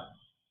it up.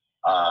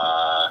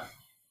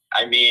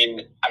 I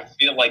mean, I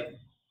feel like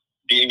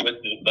being with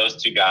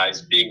those two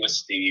guys, being with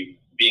Steve,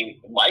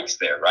 Mike's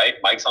there, right?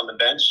 Mike's on the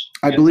bench.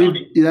 I believe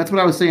that's what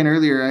I was saying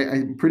earlier.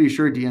 I'm pretty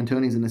sure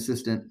D'Antoni's an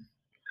assistant.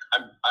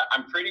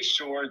 I'm pretty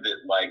sure that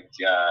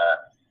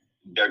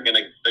they're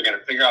gonna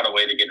figure out a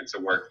way to get it to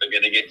work. They're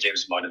gonna get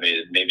James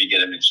motivated, maybe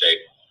get him in shape,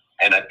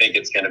 and I think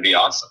it's gonna be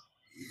awesome.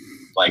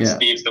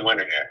 Steve's the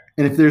winner here.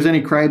 And if there's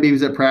any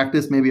crybabies at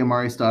practice, maybe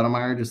Amari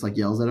Stoudemire just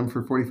yells at him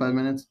for 45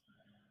 minutes.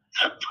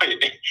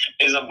 Wait,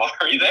 is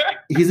Amari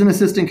there? He's an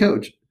assistant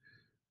coach.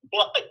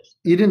 What?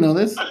 You didn't know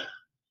this?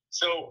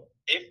 So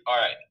all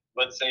right,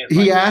 let's say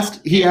He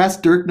asked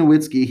Dirk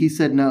Nowitzki. He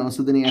said no,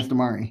 so then he asked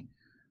Amari.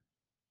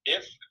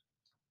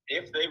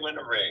 If they win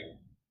a ring,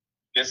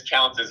 this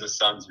counts as a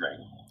Suns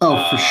ring.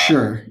 Oh, for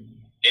sure.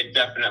 It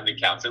definitely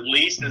counts. At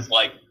least as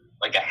like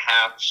a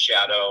half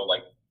shadow.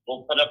 Like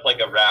we'll put up like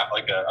a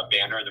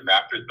banner in the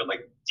rafters, but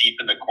like deep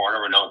in the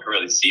corner where no one can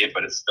really see it,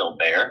 but it's still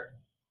there.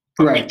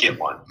 But right. We get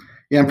one.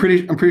 Yeah, I'm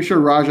pretty sure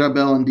Raja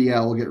Bell and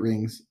DL will get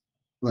rings.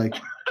 Like.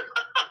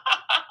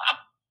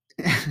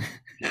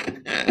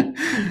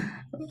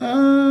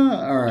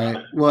 All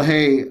right. Well,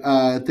 hey,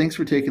 thanks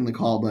for taking the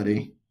call,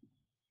 buddy.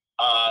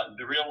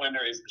 The real winner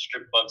is the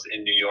strip clubs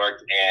in New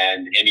York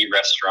and any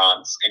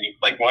restaurants.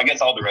 I guess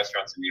all the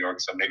restaurants in New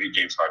York. So maybe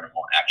James Harden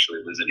won't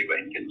actually lose anyway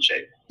and get in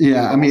shape.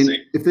 Yeah, I mean,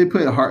 if they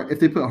put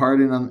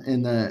Harden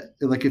in the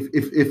like,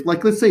 if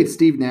like let's say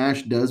Steve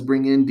Nash does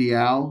bring in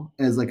Diao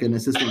as like an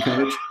assistant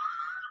coach.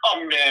 Oh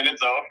man,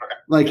 it's over.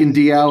 Like in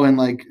Diao and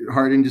like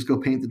Harden just go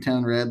paint the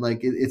town red.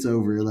 Like it's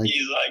over. Like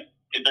he's like.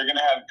 They're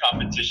gonna have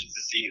competitions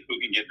to see who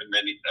can get the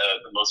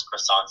most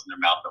croissants in their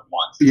mouth at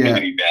once. It's gonna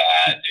be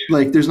bad, dude.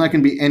 Like there's not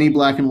gonna be any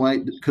black and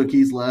white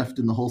cookies left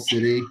in the whole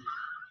city.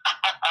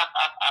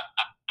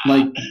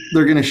 Like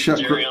they're gonna shut.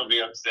 Jerry will be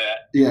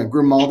upset. Yeah,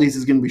 Grimaldi's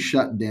is gonna be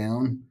shut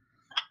down.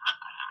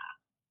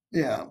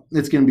 Yeah,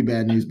 it's gonna be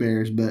bad news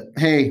bears. But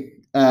hey,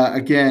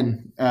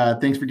 again,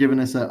 thanks for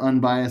giving us an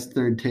unbiased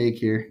third take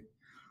here.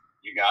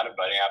 You got it,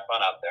 buddy. Have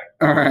fun out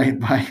there. All right,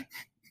 bye.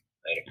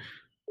 Later.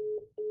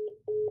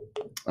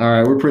 All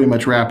right, we're pretty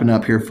much wrapping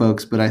up here,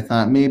 folks, but I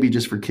thought maybe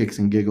just for kicks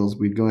and giggles,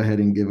 we'd go ahead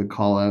and give a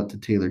call out to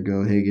Taylor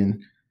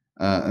Gohagen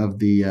of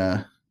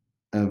the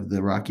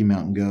Rocky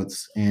Mountain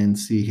Goats and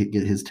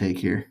get his take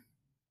here.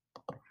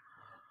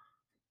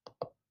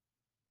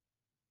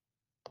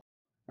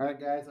 All right,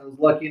 guys, I was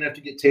lucky enough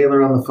to get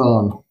Taylor on the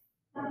phone.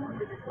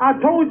 I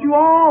told you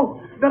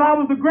all that I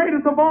was the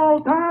greatest of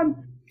all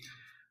time.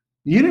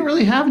 You didn't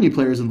really have any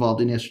players involved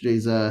in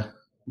yesterday's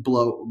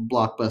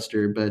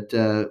blockbuster, but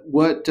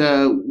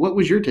what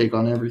was your take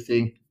on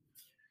everything?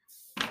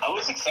 I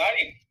was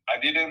excited.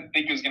 I didn't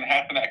think it was going to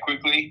happen that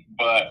quickly,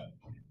 but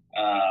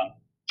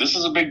this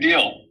is a big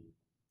deal.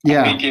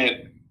 Yeah, I think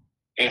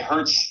it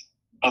hurts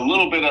a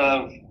little bit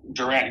of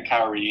Durant and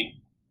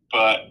Kyrie,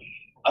 but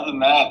other than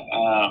that,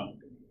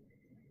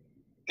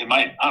 it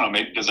might. I don't know.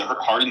 Maybe does it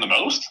hurt Harden the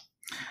most?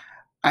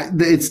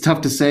 It's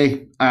tough to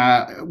say.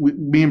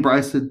 Me and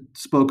Bryce had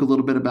spoke a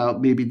little bit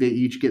about maybe they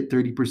each get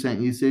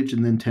 30% usage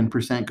and then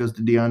 10% goes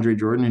to DeAndre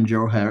Jordan and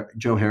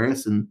Joe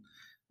Harris, and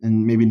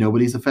maybe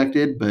nobody's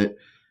affected. But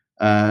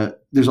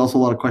there's also a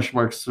lot of question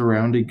marks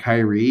surrounding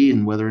Kyrie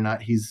and whether or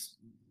not he's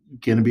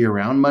going to be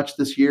around much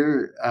this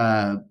year.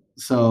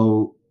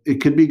 So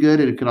it could be good.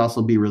 It could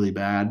also be really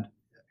bad.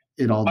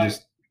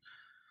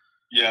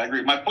 Yeah, I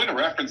agree. My point of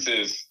reference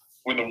is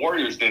when the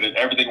Warriors did it,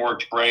 everything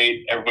worked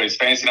great. Everybody's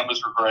fantasy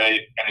numbers were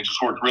great, and it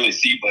just worked really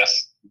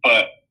seamless.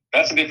 But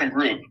that's a different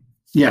group.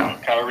 Yeah.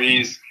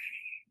 Kyrie's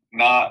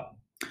not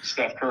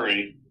Steph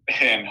Curry,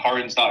 and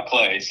Harden's not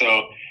Clay.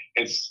 So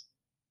it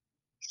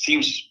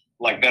seems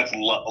like that's a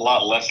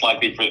lot less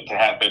likely for it to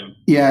happen.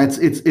 Yeah,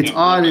 it's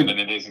odd than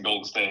it is in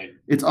Golden State.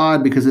 It's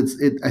odd because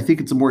I think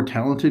it's a more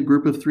talented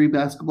group of three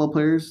basketball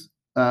players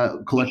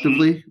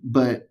collectively,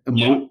 but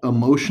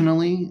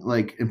emotionally,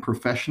 like, and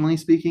professionally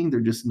speaking, they're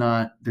just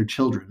not. They're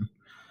children.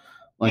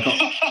 Like,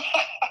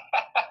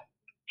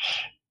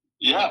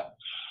 yeah.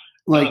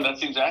 Like, that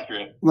seems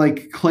accurate.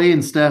 Like Clay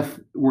and Steph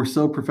were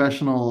so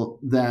professional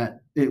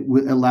that it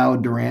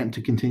allowed Durant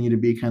to continue to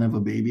be kind of a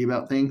baby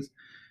about things.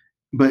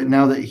 But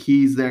now that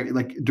he's there,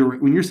 like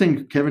when you're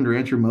saying Kevin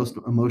Durant's your most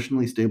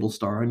emotionally stable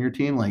star on your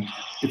team, like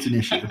it's an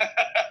issue.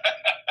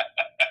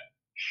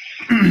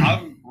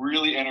 I'm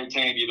really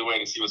entertained either way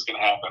to see what's going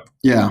to happen.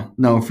 Yeah,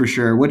 no, for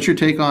sure. What's your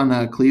take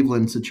on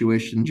Cleveland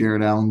situation,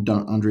 Jared Allen,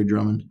 Andre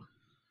Drummond?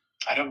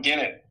 I don't get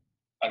it.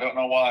 I don't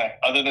know why,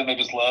 other than they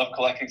just love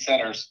collecting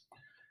centers.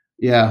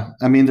 Yeah,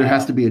 I mean, there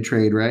has to be a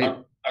trade, right?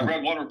 I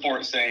read one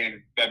report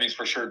saying that means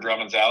for sure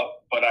Drummond's out,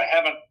 but I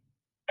haven't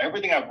 –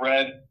 everything I've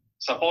read –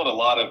 so I followed a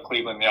lot of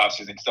Cleveland in the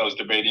offseason because I was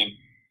debating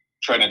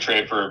trying to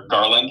trade for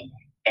Garland,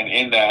 and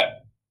in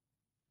that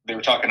they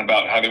were talking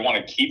about how they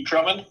want to keep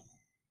Drummond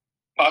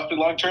possibly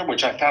long-term,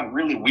 which I found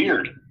really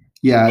weird.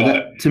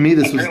 Yeah, to me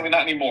this apparently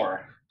not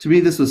anymore. To me,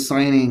 this was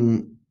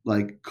signing,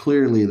 like,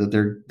 clearly that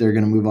they're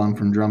going to move on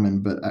from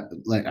Drummond, but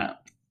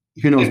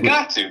who knows? They've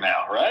got to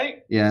now,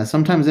 right? Yeah,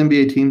 sometimes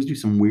NBA teams do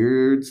some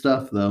weird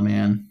stuff, though,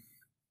 man.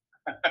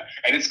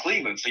 And it's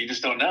Cleveland, so you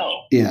just don't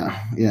know. Yeah.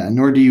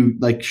 Nor do you,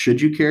 like,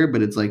 should you care?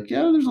 But it's like,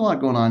 yeah, there's a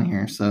lot going on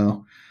here.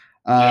 So,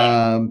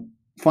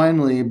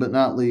 finally, but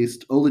not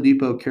least,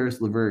 Oladipo, Karis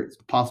LeVert,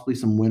 possibly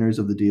some winners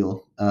of the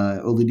deal.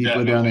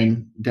 Oladipo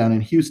down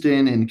in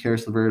Houston and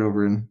Karis LeVert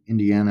over in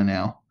Indiana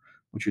now.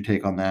 What's your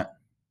take on that?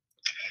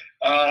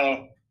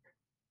 I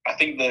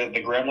think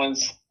the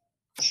Gremlins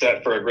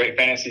set for a great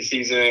fantasy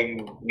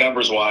season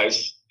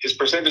numbers-wise. His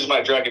percentage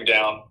might drag him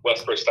down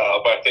Westbrook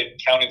style, but I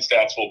think counting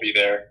stats will be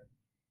there.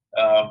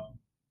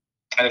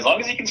 And as long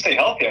as he can stay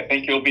healthy, I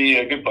think he'll be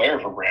a good player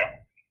for Bram.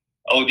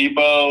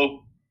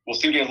 Oladipo, we'll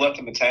see what he has left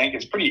in the tank.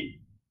 It's pretty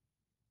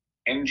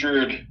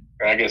injured,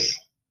 or I guess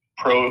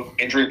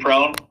injury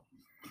prone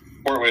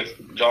court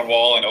with John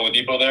Wall and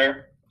Oladipo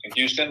there in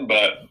Houston,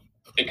 but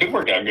it could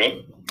work out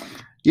good.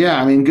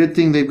 Yeah, I mean, good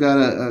thing they've got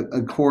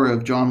a core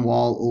of John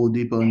Wall,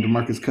 Oladipo, and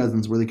DeMarcus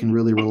Cousins where they can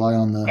really rely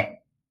on the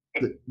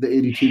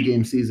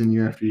 82-game season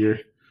year after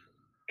year.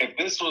 If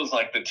this was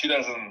like the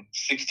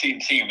 2016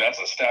 team, that's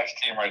a stacked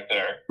team right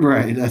there.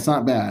 Right, that's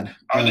not bad.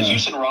 Are the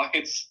Houston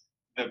Rockets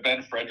the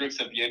Ben Fredericks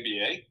of the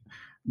NBA?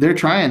 They're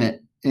trying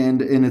it,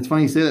 and it's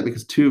funny you say that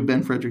because two of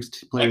Ben Fredericks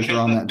players are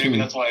on that team.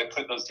 Maybe that's why I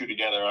put those two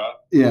together, huh?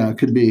 Yeah, it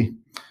could be.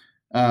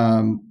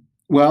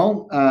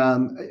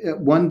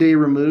 One day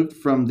removed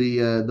from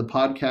the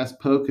podcast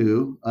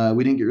Poku,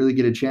 we didn't really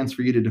get a chance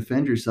for you to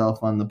defend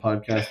yourself on the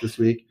podcast this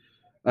week.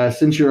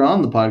 Since you're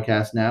on the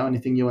podcast now,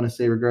 anything you want to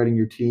say regarding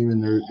your team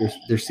and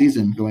their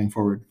season going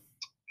forward?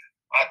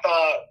 I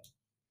thought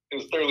it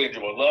was thoroughly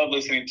enjoyable. I love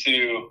listening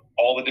to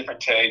all the different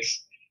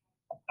takes.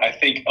 I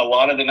think a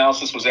lot of the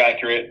analysis was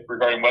accurate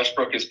regarding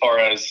Westbrook as far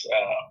as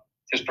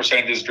his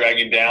percentages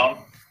dragging down.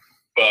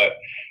 But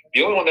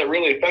the only one that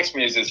really affects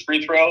me is his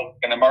free throw,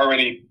 and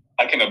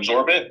I can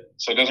absorb it,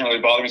 so it doesn't really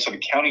bother me. So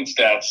the counting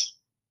stats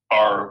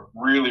are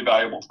really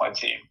valuable to my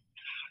team.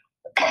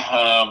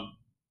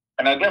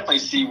 And I definitely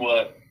see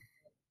what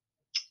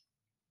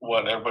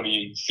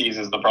everybody sees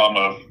as the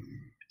problem of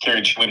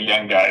carrying too many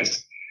young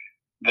guys.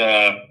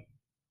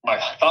 My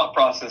thought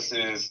process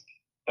is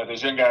that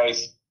those young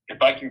guys,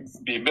 if I can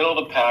be middle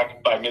of the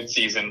pack by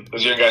midseason,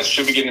 those young guys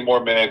should be getting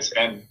more minutes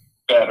and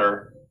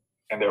better,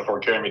 and therefore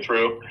carry me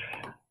through.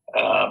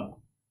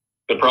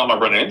 The problem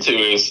I run into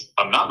is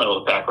I'm not middle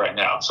of the pack right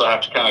now, so I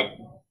have to kind of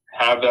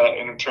have that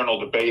internal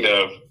debate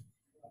of,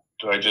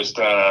 do I just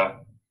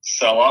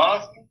sell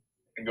off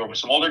and go for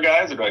some older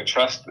guys, or do I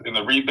trust in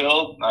the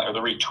rebuild, or the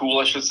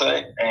retool, I should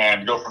say,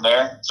 and go from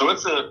there? So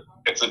it's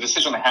a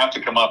decision I have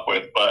to come up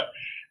with, but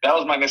that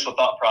was my initial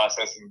thought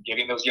process in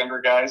getting those younger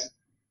guys,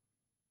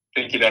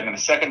 thinking that in the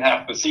second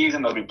half of the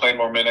season they'll be playing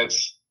more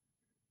minutes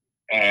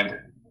and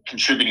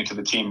contributing to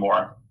the team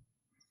more.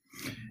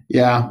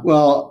 Yeah,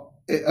 well,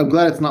 I'm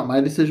glad it's not my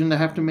decision to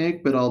have to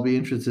make, but I'll be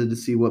interested to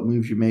see what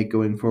moves you make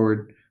going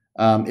forward,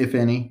 if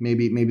any.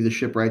 Maybe the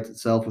ship rights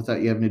itself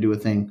without you having to do a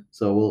thing.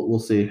 So we'll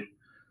see.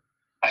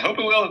 I hope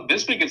it will.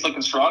 This week it's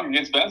looking strong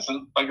against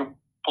Benson. If I can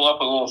pull up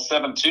a little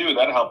 7-2,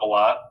 that'd help a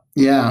lot.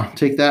 Yeah,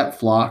 take that,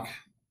 Flock.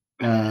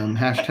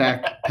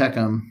 Hashtag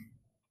Peckham.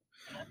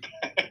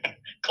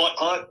 Cluck,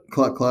 cluck.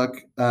 Cluck, cluck.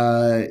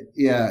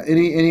 Yeah.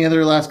 Any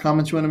other last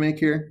comments you want to make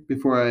here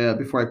before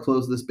I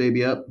close this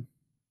baby up?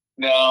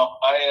 No,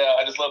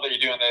 I just love that you're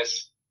doing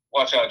this.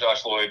 Watch out,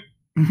 Josh Lloyd.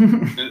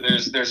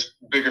 There's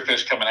bigger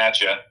fish coming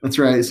at you. That's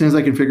right. As soon as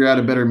I can figure out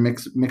a better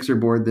mixer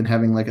board than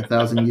having like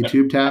 1,000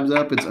 YouTube tabs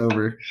up, it's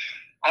over.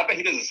 I bet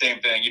he does the same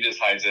thing. He just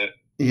hides it.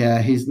 Yeah,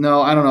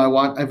 I don't know.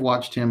 I've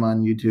watched him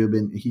on YouTube,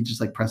 and he just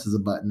like presses a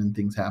button and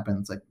things happen.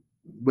 It's like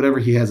whatever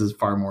he has is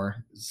far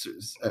more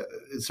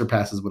it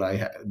surpasses what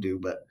I do.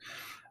 But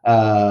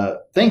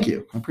thank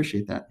you, I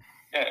appreciate that.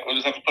 Yeah, we'll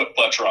just have to put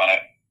Fletcher on it.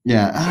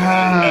 Yeah.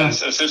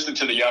 As assistant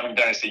to the Yavin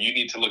Dynasty, you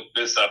need to look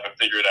this up and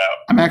figure it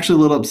out. I'm actually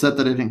a little upset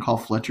that I didn't call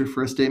Fletcher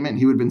for a statement.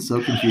 He would have been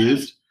so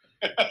confused.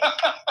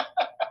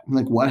 I'm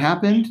like, what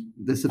happened?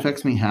 This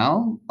affects me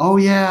how? Oh,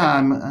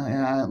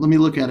 yeah. Let me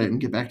look at it and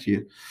get back to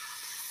you.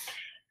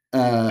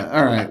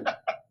 All right.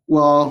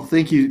 Well,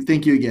 thank you.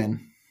 Thank you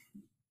again.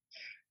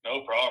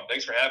 No problem.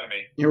 Thanks for having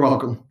me. You're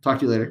welcome. Talk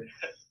to you later.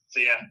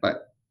 See ya. Bye.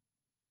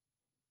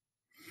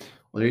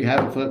 Well, there you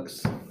have it,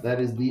 folks. That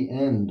is the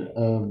end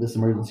of this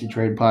emergency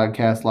trade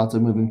podcast. Lots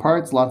of moving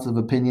parts, lots of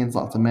opinions,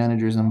 lots of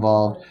managers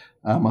involved.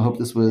 I hope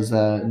this was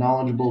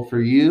knowledgeable for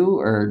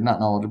you, or not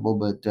knowledgeable,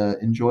 but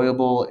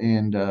enjoyable,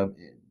 and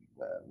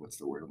what's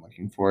the word I'm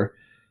looking for?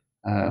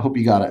 I hope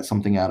you got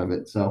something out of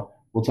it. So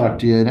we'll talk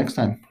to you next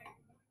time.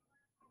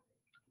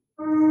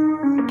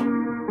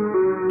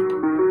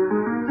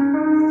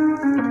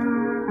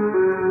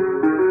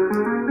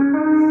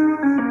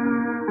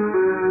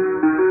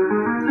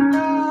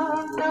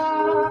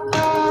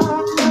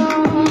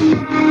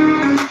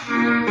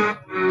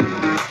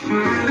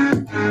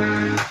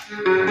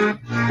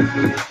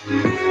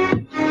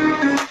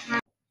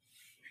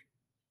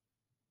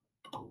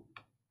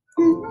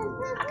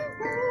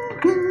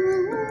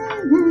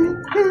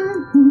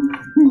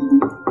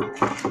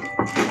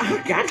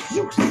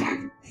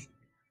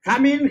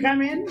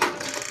 Come in.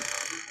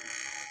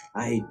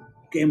 I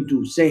came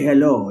to say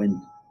hello and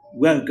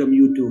welcome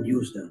you to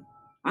Houston.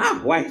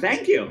 Why,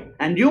 thank you.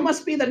 And you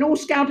must be the new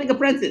scouting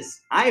apprentice.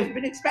 I've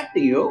been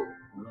expecting you.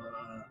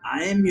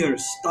 I am your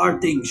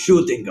starting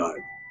shooting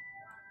guard.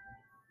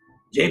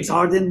 James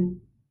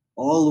Harden,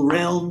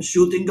 all-realm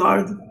shooting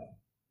guard.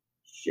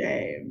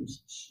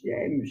 James,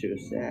 you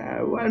say.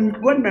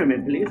 One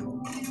moment, please.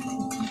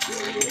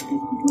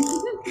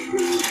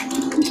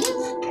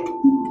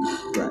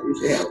 Right, you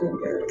say,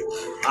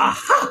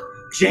 aha!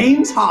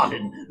 James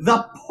Harden,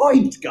 the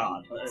point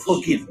guard.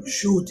 Forgive me.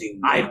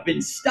 Shooting. I've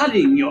been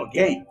studying your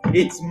game.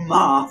 It's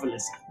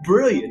marvelous.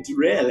 Brilliant,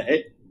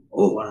 really.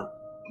 Oh,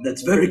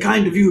 That's very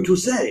kind of you to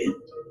say.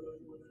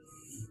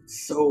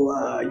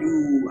 So,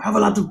 you have a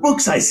lot of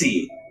books, I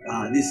see.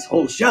 This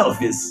whole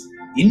shelf is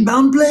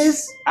inbound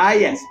plays?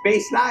 Yes,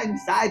 baseline,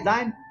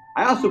 sideline.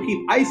 I also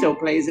keep ISO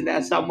plays in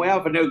there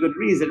somewhere for no good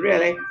reason,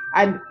 really.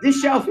 And this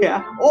shelf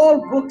here,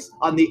 all books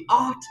on the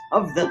art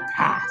of the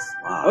pass.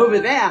 Over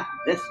there,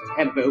 there's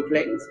tempo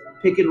plays,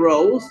 pick and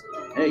rolls,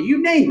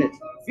 you name it.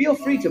 Feel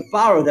free to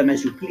borrow them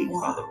as you please,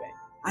 by the way.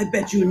 I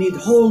bet you need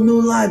whole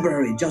new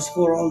library just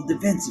for all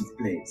defensive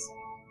plays.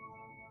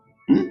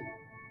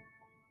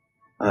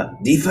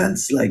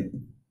 Defense, like,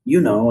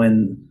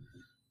 and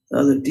the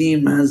other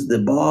team has the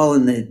ball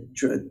and they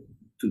try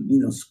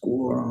to,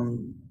 score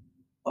on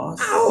us.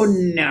 Oh,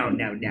 no.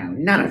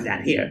 None of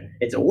that here.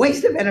 It's a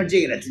waste of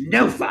energy and it's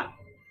no fun.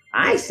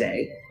 I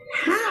say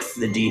half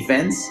the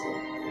defense,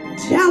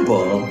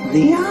 double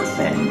the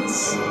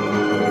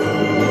offense.